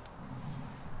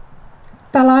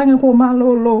 Talanga ko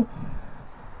malolo.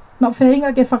 Na whenga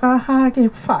ke whakaha ke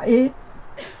whae.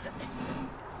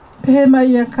 Pehe mai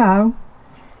ia kau.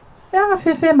 E anga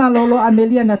whewhe malolo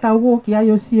Amelia na tau o ki ai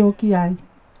o si o ki ai.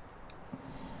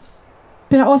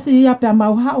 Pea osi ia pea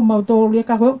mauha o mautoro ia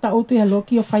ka koe ta utu ia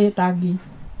loki o whae tangi.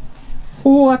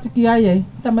 Hu atu ki ai ei.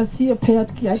 Tamasi o pea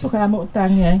atu ki ai poka ama o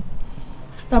tangi ai.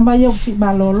 Tama ia usi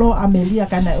malolo Amelia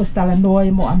kana o stala noa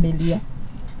e mo Amelia.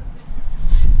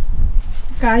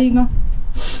 Ka inga.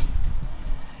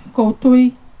 Ko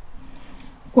tui.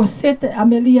 Ko sete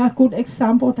Amelia good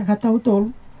example ta katau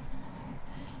tolu.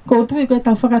 Ko tui koe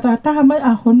tau whakataha mai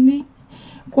a honi.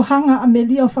 Ko hanga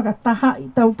Amelia o whakataha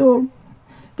i tau tolu.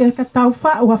 Ke ka tau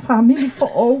wha ua family fo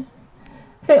o.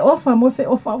 He ofa mo fe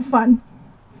ofa o fan.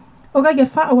 O kai ke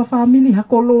wha ua family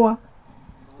hakoloa.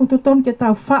 O tuton ke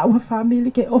tau wha ua family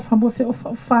ke ofa mo fe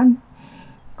ofa o fan.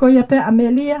 Ko ia pe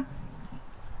Amelia.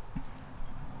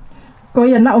 Ko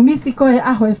ia na o misi ko e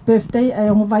aho e birthday e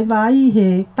ongo vai vai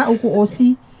he tau ko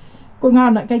osi. Ko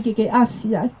ngana kai ke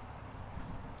asi ai.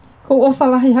 Ko ofa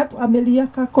lahi hatu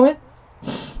Amelia ka koe.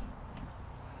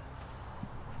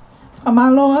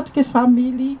 Whamalo atu ke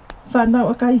family.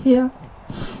 Whanau a Kaihea.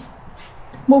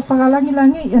 Mo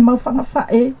whakalangi-langi e mau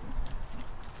whangawhae.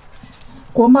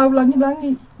 Ko mau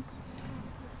langi-langi.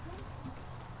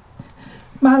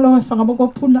 Malo e whangamoko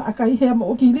puna a Kaihea mo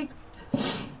o kilika.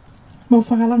 Mau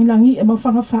whakalangi-langi e mau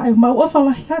whangawhae. Mau ofa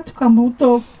lahi atu ka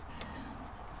mauto.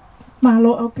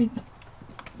 Malo au pita.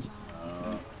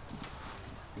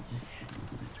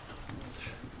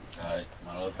 Hai,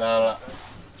 malo tala.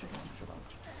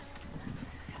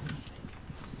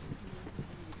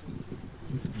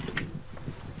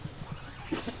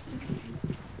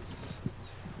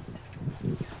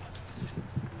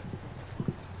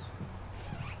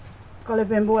 Ko le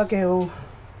pembua ke o.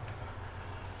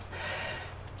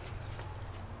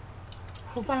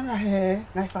 Ho whanga he,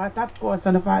 ngai whakatap ko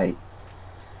sana whai.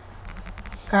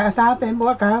 Ka tā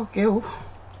pembua ka ke o.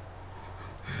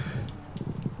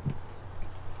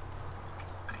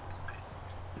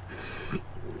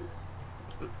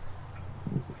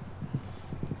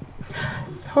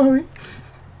 Sorry.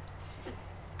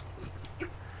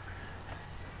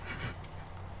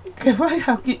 Ke whai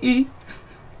hau ki I.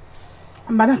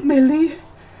 Manat meli.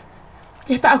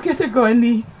 Ke tau ke te koe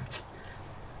ni.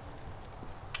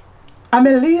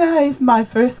 Amelia is my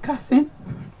first cousin.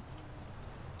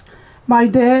 My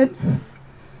dad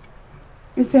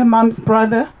is her mom's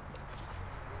brother.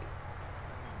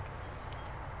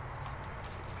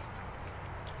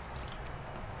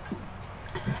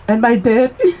 And my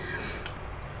dad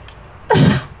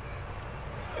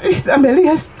is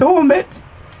Amelia's torment,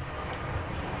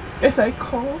 as I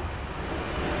call.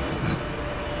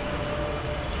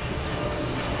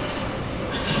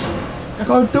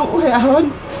 Kau tu he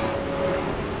ahon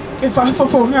ke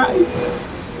whawhawhongai.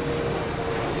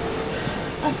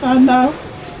 I found out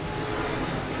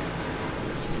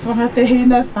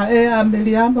whakatehina whae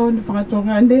Amelia mo ni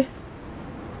whakatongane.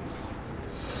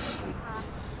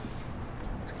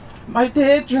 My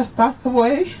dad just passed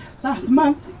away last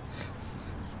month.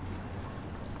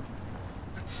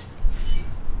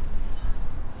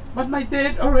 But my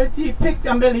dad already picked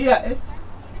Amelia as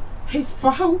his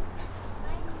foe.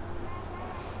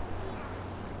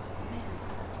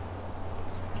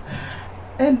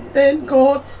 And then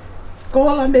God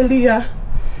called Amelia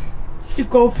to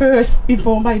go first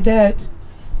before my dad.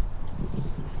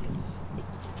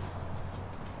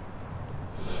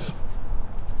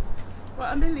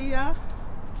 Well, Amelia.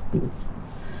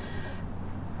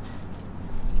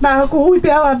 Now go with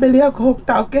Amelia go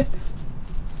tau get.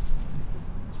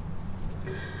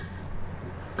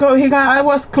 Go here, I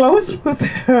was close with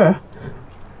her.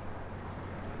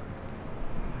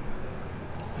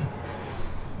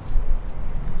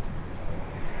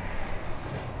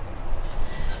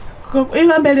 Ko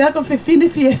ina Amelia ko fefine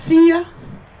fia.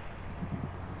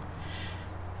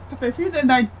 Ko fefine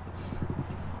nai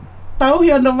tau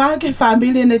hi ono wā ke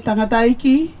family ne tangata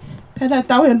iki. Pena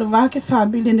tau hi ono wā ke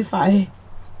family ne whae.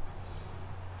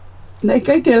 Nei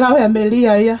kai ke lau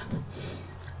Amelia ia.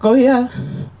 Ko ia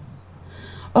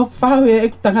o whau e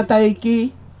tangata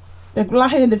iki. Te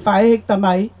kulahe ne whae hek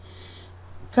tamai.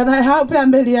 Kana e hau pe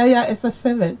Amelia ia as a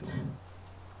servant.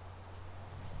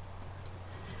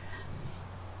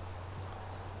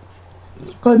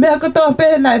 Ko mea kotoa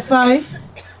pēna e whai.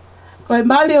 Ko e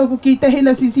mali o ki te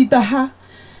hina sisitaha.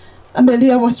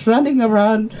 Amelia was running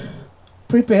around,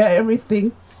 prepare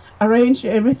everything, arrange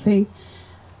everything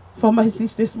for my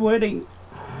sister's wedding.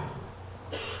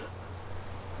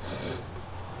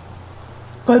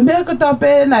 Ko mea kotoa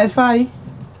pēna e whai.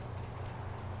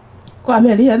 Ko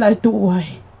Amelia nai tuai.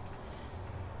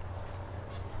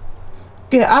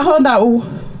 Ke aho na u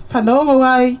whanonga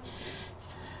wai,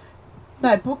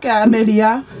 nai puke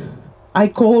Amelia, I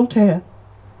called her.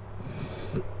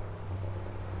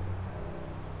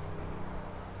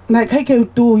 Nai kai ke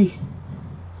utui.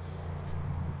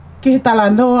 Ki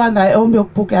talanoa nai omio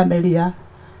puke Amelia.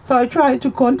 So I tried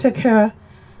to contact her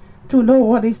to know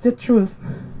what is the truth.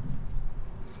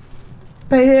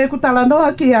 Pe ku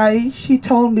talanoa ki ai, she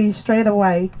told me straight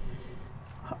away,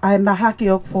 I'm mahaki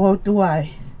ok for tuai.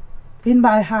 In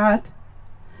my heart,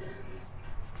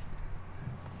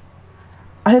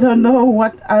 I don't know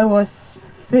what I was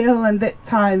feeling that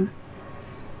time,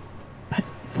 but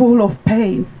full of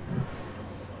pain.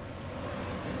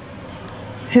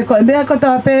 He got me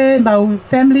my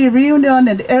family reunion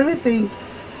and everything.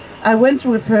 I went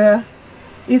with her.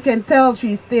 You can tell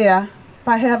she's there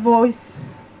by her voice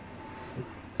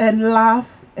and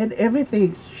laugh and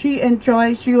everything. She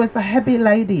enjoyed. She was a happy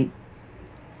lady.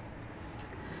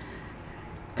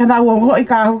 I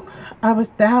was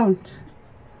down.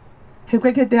 He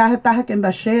quickly in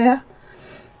my share.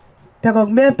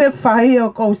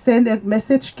 Go send a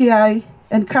message ki I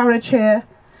encourage her.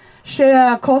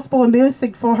 Share gospel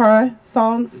music for her,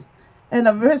 songs and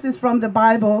verses from the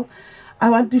Bible.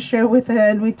 I want to share with her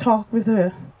and we talk with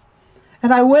her.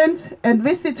 And I went and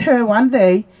visited her one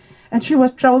day and she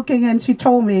was joking and she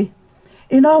told me,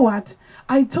 you know what?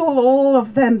 I told all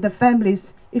of them, the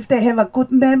families, if they have a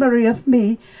good memory of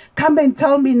me, come and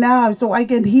tell me now so I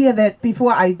can hear that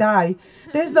before I die.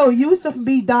 There's no use of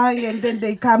me dying and then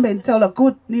they come and tell a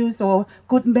good news or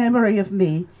good memory of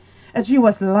me. And she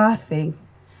was laughing.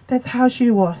 That's how she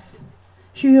was.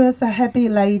 She was a happy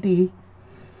lady.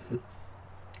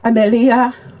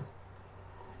 Amelia,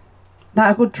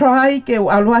 na aku try ke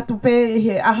alwa tupe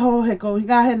he aho he ko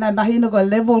hinga he na mahino ko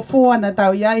level 4 na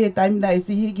tau ia he time na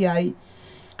isi hiki ai.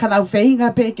 Kana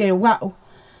whenga pe ke wau.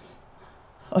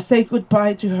 Or say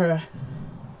goodbye to her.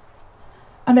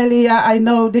 Amelia, I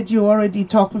know that you already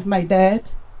talked with my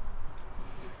dad.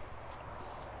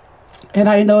 And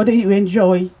I know that you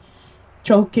enjoy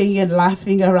joking and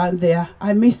laughing around there.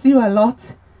 I miss you a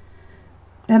lot.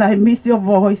 And I miss your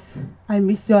voice. I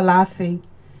miss your laughing.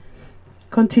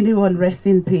 Continue on, rest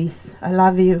in peace. I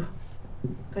love you.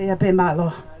 Kaya pe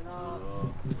malo.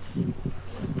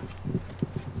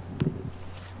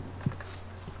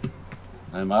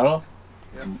 Ay malo?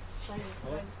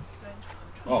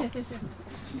 Oh.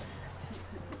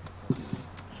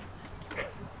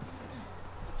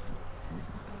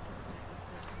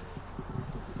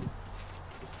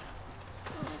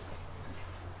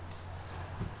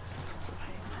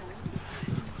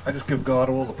 I just give God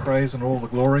all the praise and all the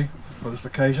glory for this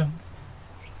occasion.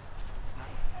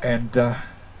 And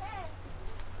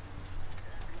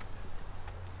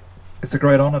it's a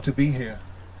great honour to be here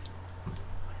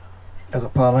as a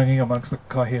Palangi amongst the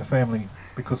Kaihea family,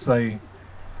 because they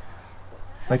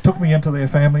took me into their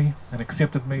family and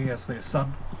accepted me as their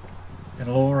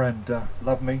son-in-law and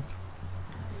loved me.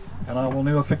 And I will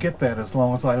never forget that as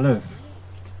long as I live.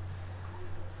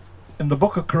 In the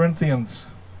book of Corinthians,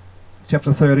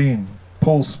 chapter 13,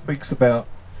 Paul speaks about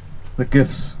the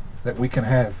gifts that we can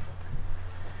have.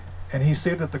 And he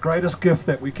said that the greatest gift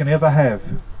that we can ever have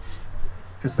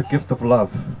is the gift of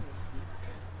love.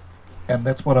 And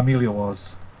that's what Amelia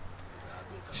was.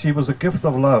 She was a gift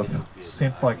of love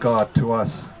sent by God to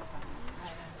us.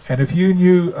 And if you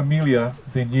knew Amelia,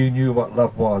 then you knew what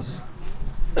love was.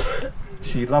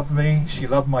 She loved me, she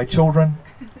loved my children,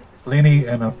 Lenny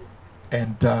and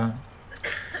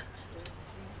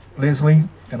Leslie,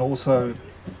 and also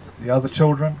the other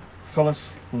children,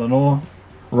 Phyllis, Lenore,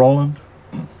 Roland.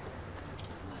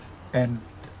 And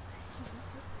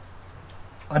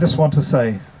I just want to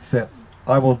say that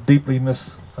I will deeply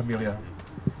miss Amelia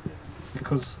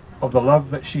because of the love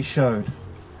that she showed,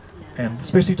 and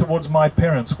especially towards my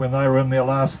parents when they were in their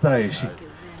last days.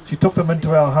 She took them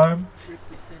into our home.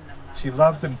 She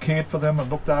loved and cared for them and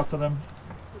looked after them.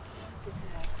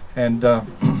 And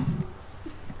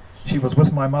she was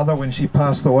with my mother when she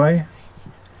passed away,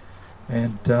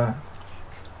 and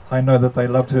I know that they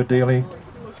loved her dearly.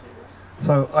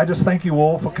 So I just thank you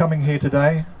all for coming here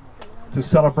today to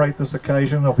celebrate this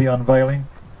occasion of the unveiling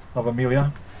of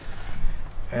Amelia.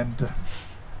 And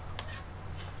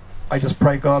I just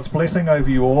pray God's blessing over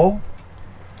you all,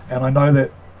 and I know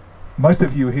that most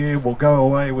of you here will go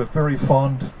away with very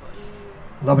fond,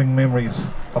 loving memories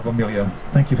of Amelia.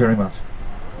 Thank you very much.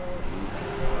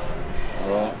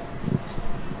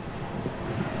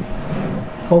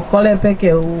 Ko kole pe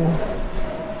ke u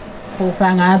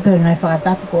whanga atu ngai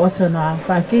whakatapu ko oso noa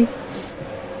whaki.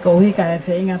 Ko hika e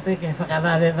whainga pe ke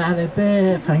whakawawe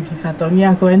pe whanki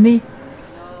whatongia koe ni.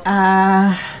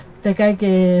 Te kai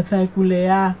ke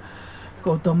whaikulea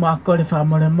Ko to mo akore wha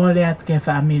mole at ke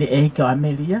whamiri e ki o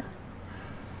Amelia.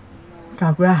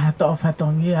 Ka kua hato o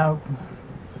whatongi au.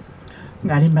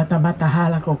 Ngari mata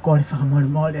hala ko kore wha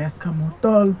mole at ka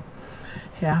motolu.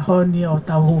 He a honi o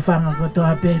tau hufanga ko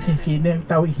toa pefe fine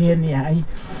tau I heni ai.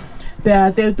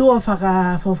 Pea te utua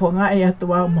whaka fofonga e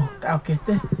atua mo au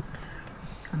kete.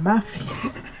 A mafi.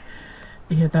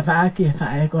 I ta whaaki e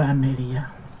whae ko Amelia.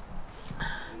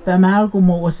 Pea mahal ku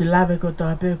mo o si lave ko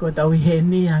toa pe ko tau I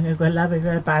heni hange ko lave ko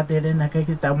e pātere na ke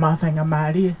tau mawhanga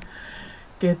maari.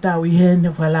 Ke tau I heni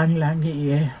whalangi I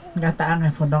e ngata anga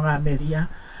whanonga Amelia.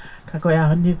 Ka koe a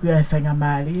honi ku e whanga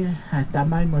maari. Ha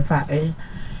tamai mo whae.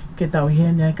 Ke tau I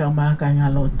heni ai kau maka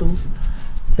ngā lotu.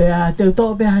 Pea te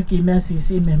uto pe haki mea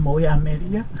sisi me mo I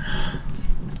Amelia.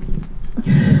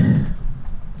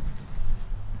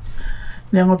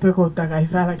 Nengo pe ko takai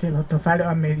whala ke loto whare o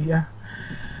Amelia.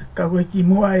 Ka koe ki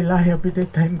mua I lahi o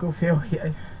pite time ko wheo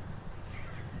hiai.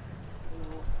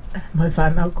 Moi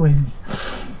whanau koe ni.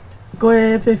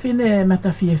 Koe whewhine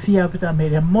mata fia o pita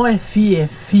Amelia. Moe fia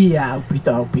o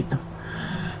pito.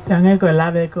 Pea ngai koe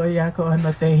lawe koe ia ko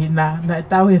ano te hina. Na e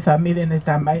tau he whamiri ne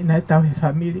tamai. Na e tau he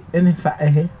whamiri e ne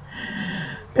whaehe.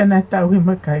 Pea na e tau he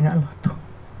makai ngā loto.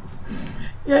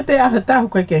 Ia te aho tahu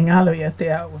koe ke ngalo ia te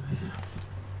au.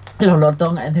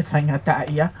 Lolotonga e ne whaingata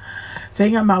ia.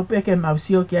 Whainga maupe ke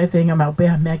mausio ki ai. Whainga maupe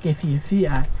ha mea ke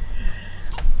fia ai.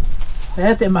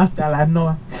 Pea te mautala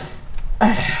noa.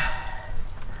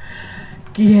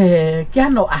 Ki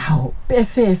ano aho. Pe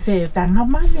fe. Tanga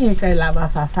mani e kai lawa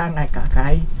whawhanga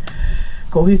kakai.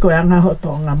 Ko hiko anga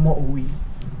hotonga mo ui.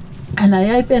 Ana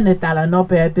iai pe ne tala no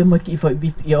pe ai pe mo ki foi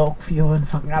biti o fio en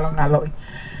whangalongaloi.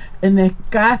 E ne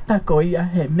kata ko ia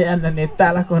he mea na ne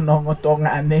tala ko nongo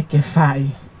tonga ane ke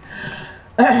whai.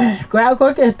 Ko au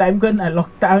ko ke time ko na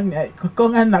lockdown iai. Ko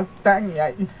konga lockdown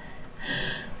iai.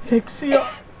 Heksio.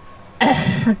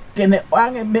 Kene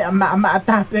wange mea maa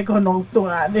tape ko nongo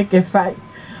tonga ane ke whai.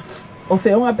 O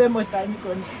whiunga pe mo time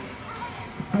ko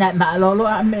na maalolo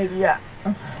Amelia.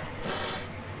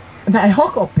 Na e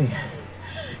hoko pe.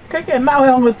 Kake mau e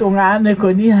ongo tonga ane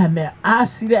ko ni ha mea.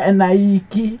 Asile e na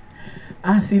iki.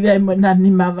 Asile e mo na ni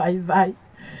ma vai.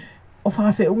 O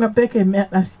whakawhiunga pe ke mea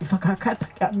na si whakakata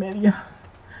ke Amelia.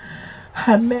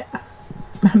 Ha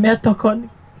mea tokoni.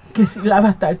 Ke si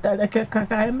lava taitare ke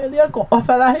kaka Amelia ko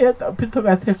ofalahi e tau pito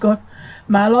ka te kon.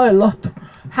 Malo e lotu.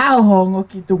 Hao hongo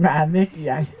ki tunga ane ki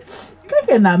ai.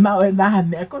 Kake na mau e naha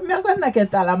mea. Ko mea kona ke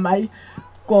tala mai.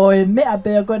 Ko e mea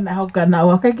pe ko na hoka na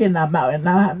waka ke na mau e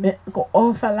naha mea. Ko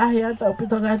ofalahi e tau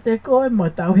pito ka te kon. Mo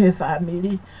tau he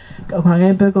whamiri. Ka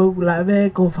kwange pe ko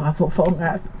kulawe ko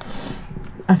whakafofonga.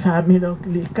 A whamiri o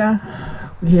klika.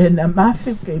 Ki he na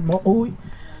mafi ke mo ui.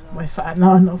 Mo e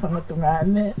whanau no whangatunga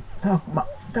ane. Pau ma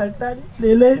taitari.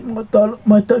 Lele mo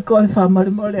to ko le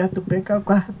whamari mo le atu peka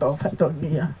kwa hato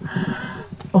whatongia.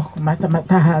 O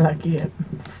mata hala ki e.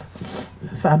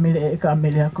 Whamiri e ka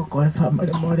Amelia ko ko le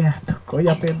whamari mo le atu. Ko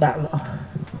ia pe balo.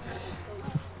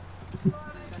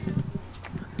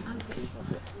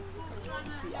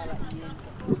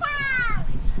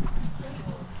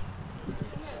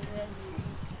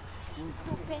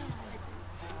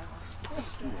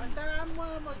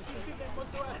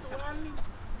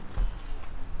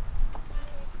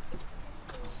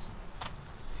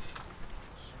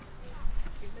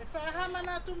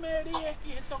 Hamana tu meri e ki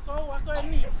he toko ua koe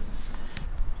ni.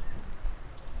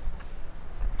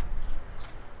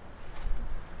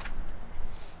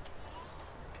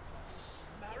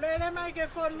 Maulele mai ke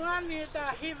whonuani e tā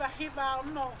hiva o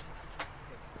no.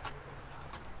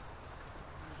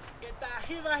 E tā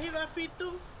hiva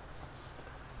fitu.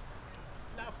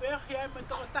 Nā wheohi ai me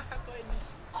toko taha koe ni.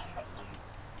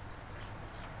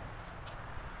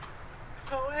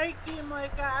 Ko eiki mo e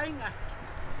ka ainga.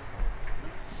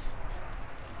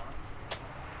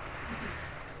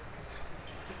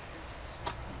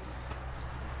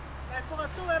 Nai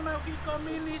whakatu e mau ki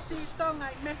community tonga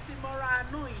I mesi mora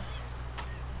nui.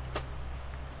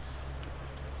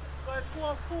 Ko e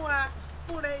fuafua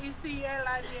pure isi e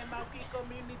lani e mau ki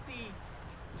community.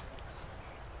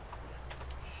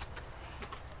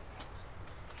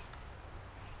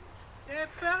 E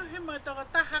whauhi mo e toko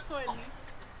taha koe ni.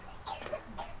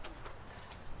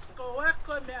 Ko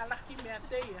wako me alahi mea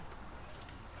teia.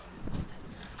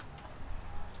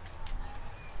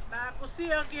 Nā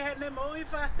kusio ki hene mo ui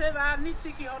whasewa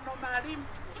niti ki hono marim.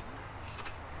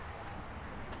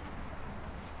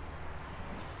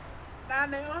 Nā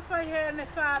ne ofai hene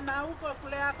whanau ko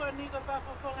kule ako ni ko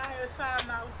whafofonga e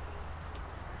whanau.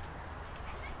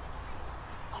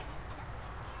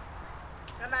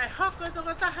 Ka nai hoko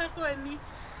toko taha koe ni.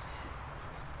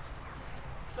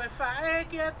 Koe whae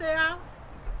ki a te au.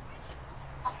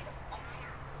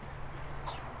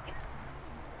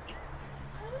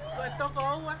 Koe toko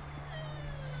ua.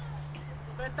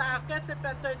 Koe taakete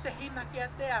pe toi te hina kia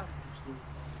te au.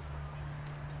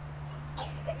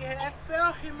 I he ek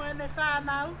whio hi mo ene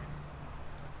whānau.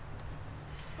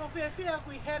 Ko whiawhia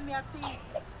kui heni a ti.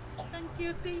 Thank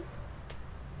you, Ti,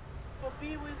 for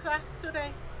being with us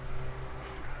today.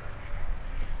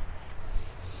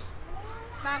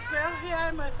 Nā whiawhia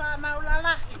e mo e whānau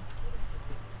lalahi.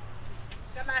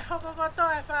 Ka nai hoko koto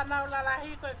e whānau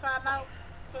lalahi koe whānau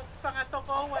ko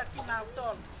whangatoko ua ki nau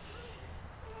tolu.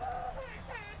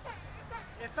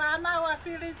 E whānau a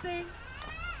whiriti,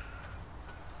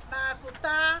 nā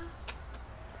kutā,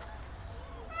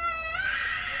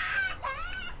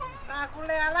 nā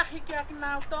kule alahi ki a ki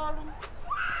nau tolu.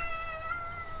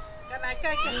 Ka nai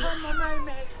kai ke hono mai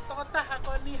me toko taha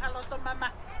ko ni haloto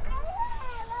mama.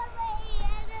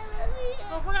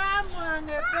 Ko whakaamua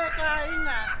nge peka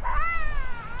inga.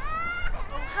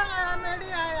 Ko hanga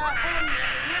Amelia e a honi,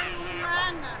 ngai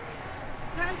urumanga.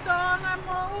 Ngai toanga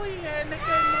mo ui e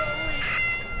nekei mo ui.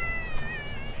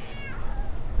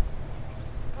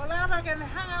 Ko lava ke ne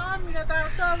hanga omi ke tau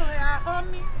tolu e a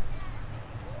honi.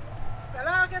 Ka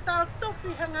lava ke tau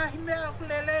tufi hanga himea o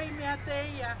kulelei mea te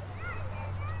ia.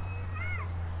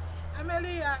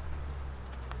 Amelia.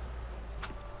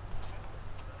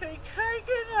 Hei kai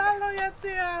ke ngalo ia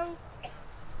te au.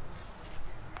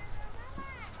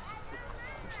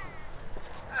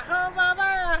 Aho baba,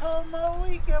 aho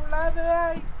maui ke ulade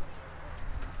ai.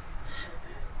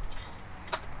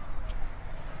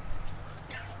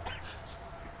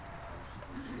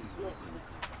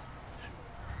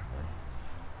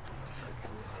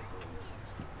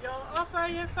 Yo ofa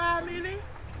ye family.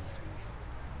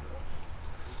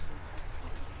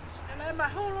 Nai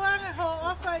mahuluanga ho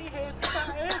ofa I he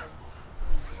kupae.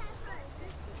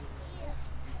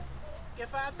 Ke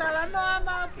whaatala noa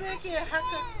maa peke e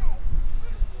haka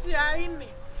si aini.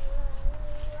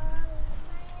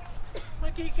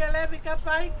 Maki ke levi ka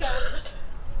paika.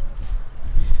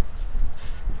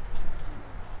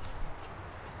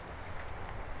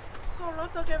 Ko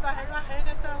loto ke wahe wahe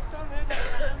ka tau tolu e ka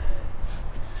wahe.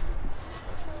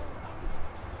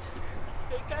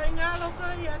 Ke kai ngalo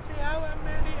ko ia te au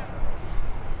Amelia.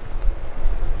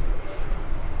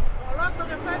 Loto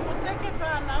ke whai mo teke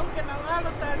whanau ke nau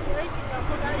alo tari eiki ka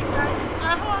whakai kai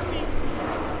ahomi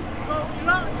ko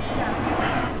ilo ia.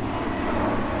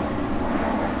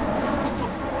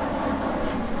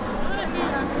 Ore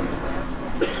ia.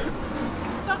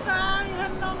 Toka ai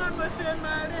hanonga mo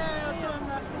whenarea e o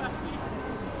tōna whafi.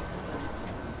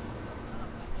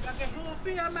 Ka ke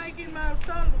huwhia mai ki mau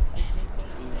tolu.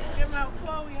 Ke mau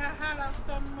whau I hahara o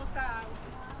tonu mo tāu.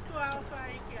 Tua o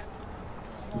whai ki atu.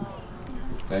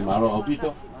 Kai maro au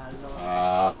pito.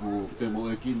 Aku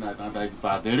whemo e kina tātai ki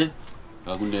pātere.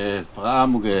 Ka kune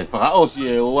whakaamu ke whakaosi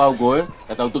e o au koe.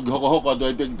 Ka tau toki hoko hoko atu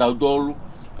e peki tau tolu.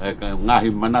 Ka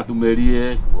ngahi manatu meri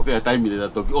e. O whea taimi te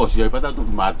toki osi ai pata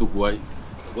toki mātuku ai.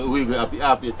 Koe hui koe api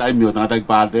api e taimi o tātai ki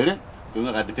pātere.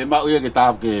 Tunga ka te whemau ia ke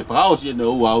tāpu ke whakaosi e ne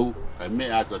o au. Kai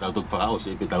me atu tau toki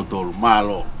whakaosi e pe tau tolu.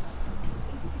 Mālo.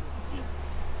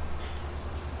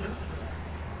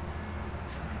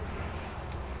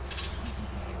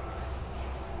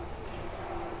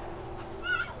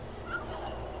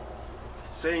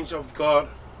 Saints of God,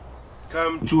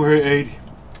 come to her aid.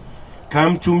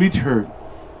 Come to meet her,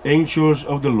 angels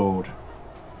of the Lord.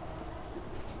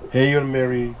 Hail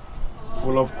Mary,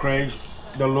 full of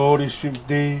grace, the Lord is with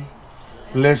thee.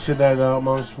 Blessed art thou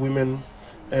amongst women,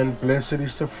 and blessed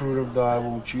is the fruit of thy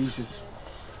womb, Jesus.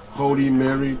 Holy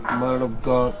Mary, Mother of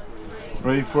God,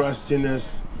 pray for us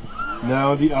sinners,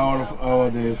 now the hour of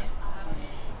our death.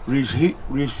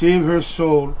 Receive her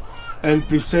soul and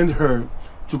present her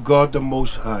to God the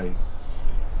Most High.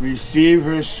 Receive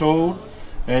her soul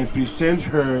and present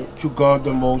her to God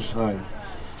the Most High.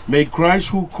 May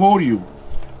Christ who called you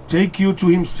take you to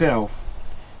himself.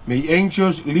 May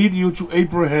angels lead you to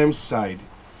Abraham's side.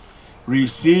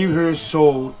 Receive her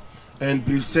soul and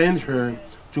present her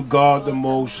to God the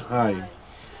Most High.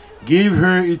 Give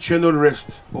her eternal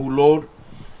rest, O Lord,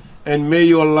 and may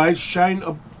your light shine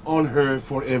upon her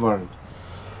forever.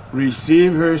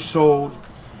 Receive her soul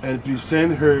and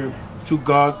present her to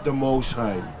God the Most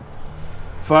High.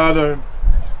 Father,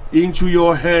 into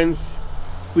your hands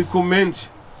we commend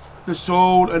the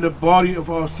soul and the body of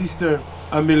our sister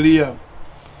Amelia.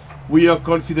 We are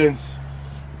confident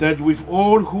that with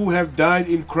all who have died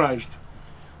in Christ,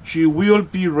 she will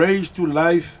be raised to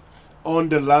life on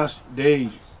the last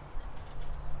day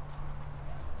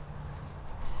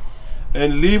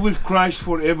and live with Christ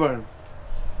forever.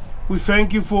 We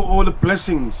thank you for all the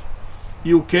blessings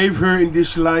you gave her in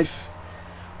this life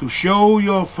to show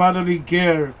your fatherly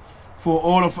care for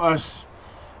all of us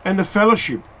and the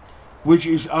fellowship which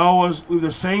is ours with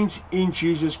the saints in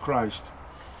Jesus Christ.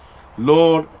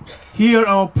 Lord, hear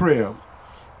our prayer.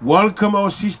 Welcome our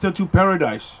sister to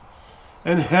paradise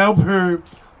and help her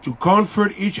to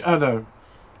comfort each other,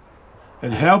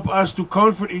 and help us to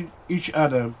comfort each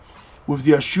other with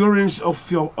the assurance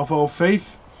of our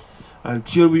faith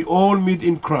until we all meet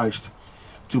in Christ,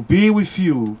 to be with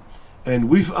you and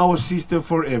with our sister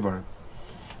forever.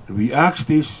 And we ask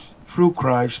this through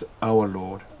Christ our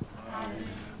Lord. Amen.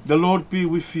 The Lord be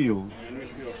with you.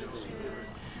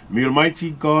 May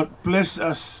Almighty God bless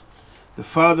us, the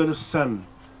Father, the Son,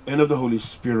 and of the Holy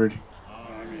Spirit.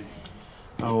 Amen.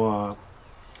 Our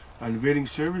unveiling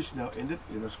service now ended.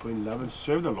 Let us go in love and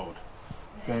serve the Lord.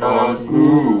 Thanks be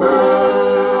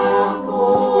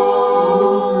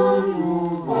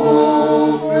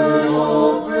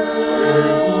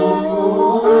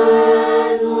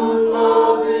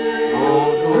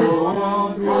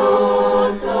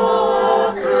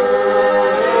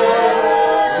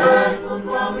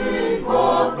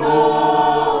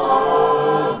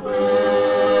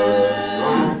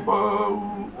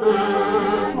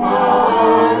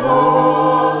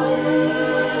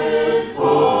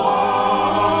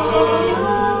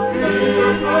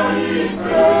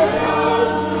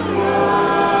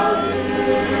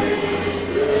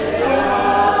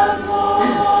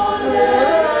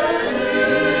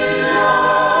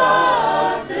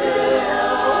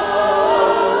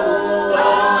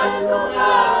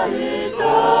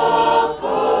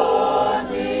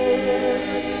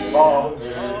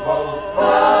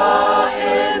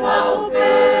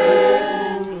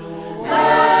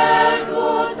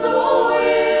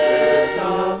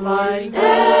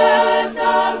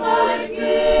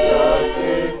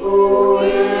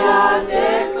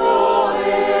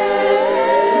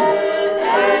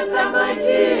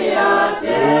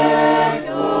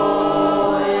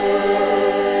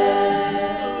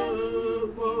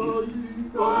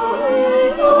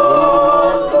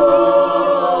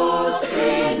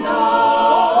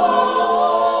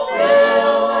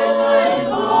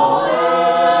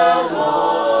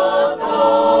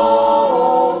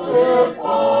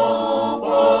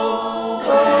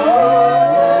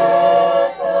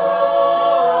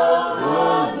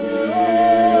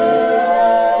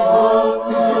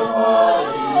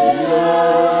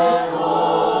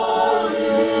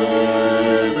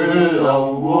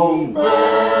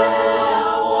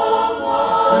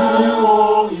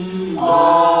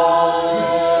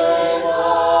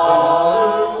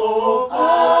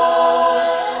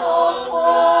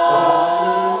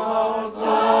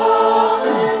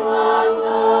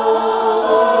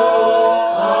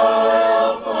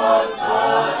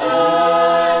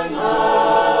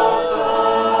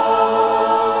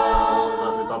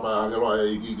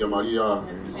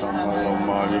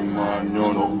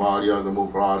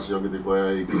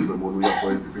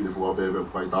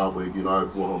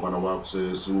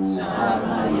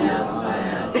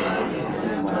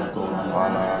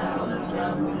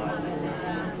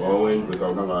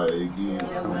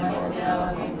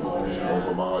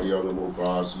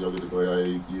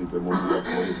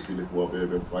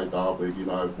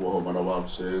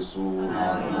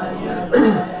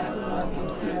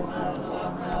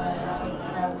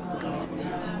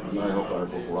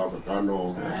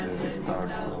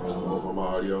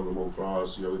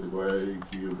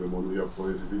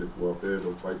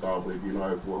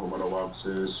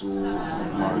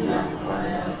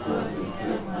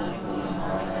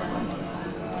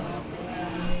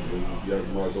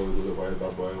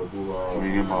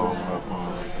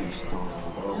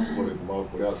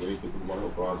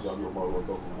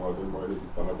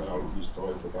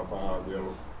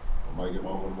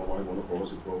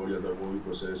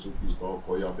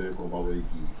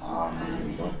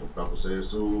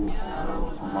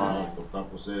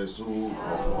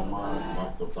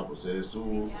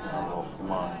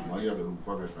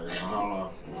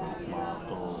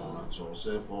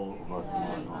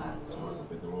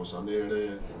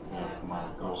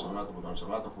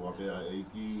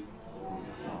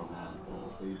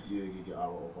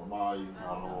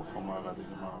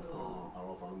to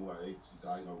Alo fa mua e si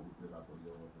kai ga u pe ka to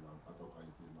yo na ta to kai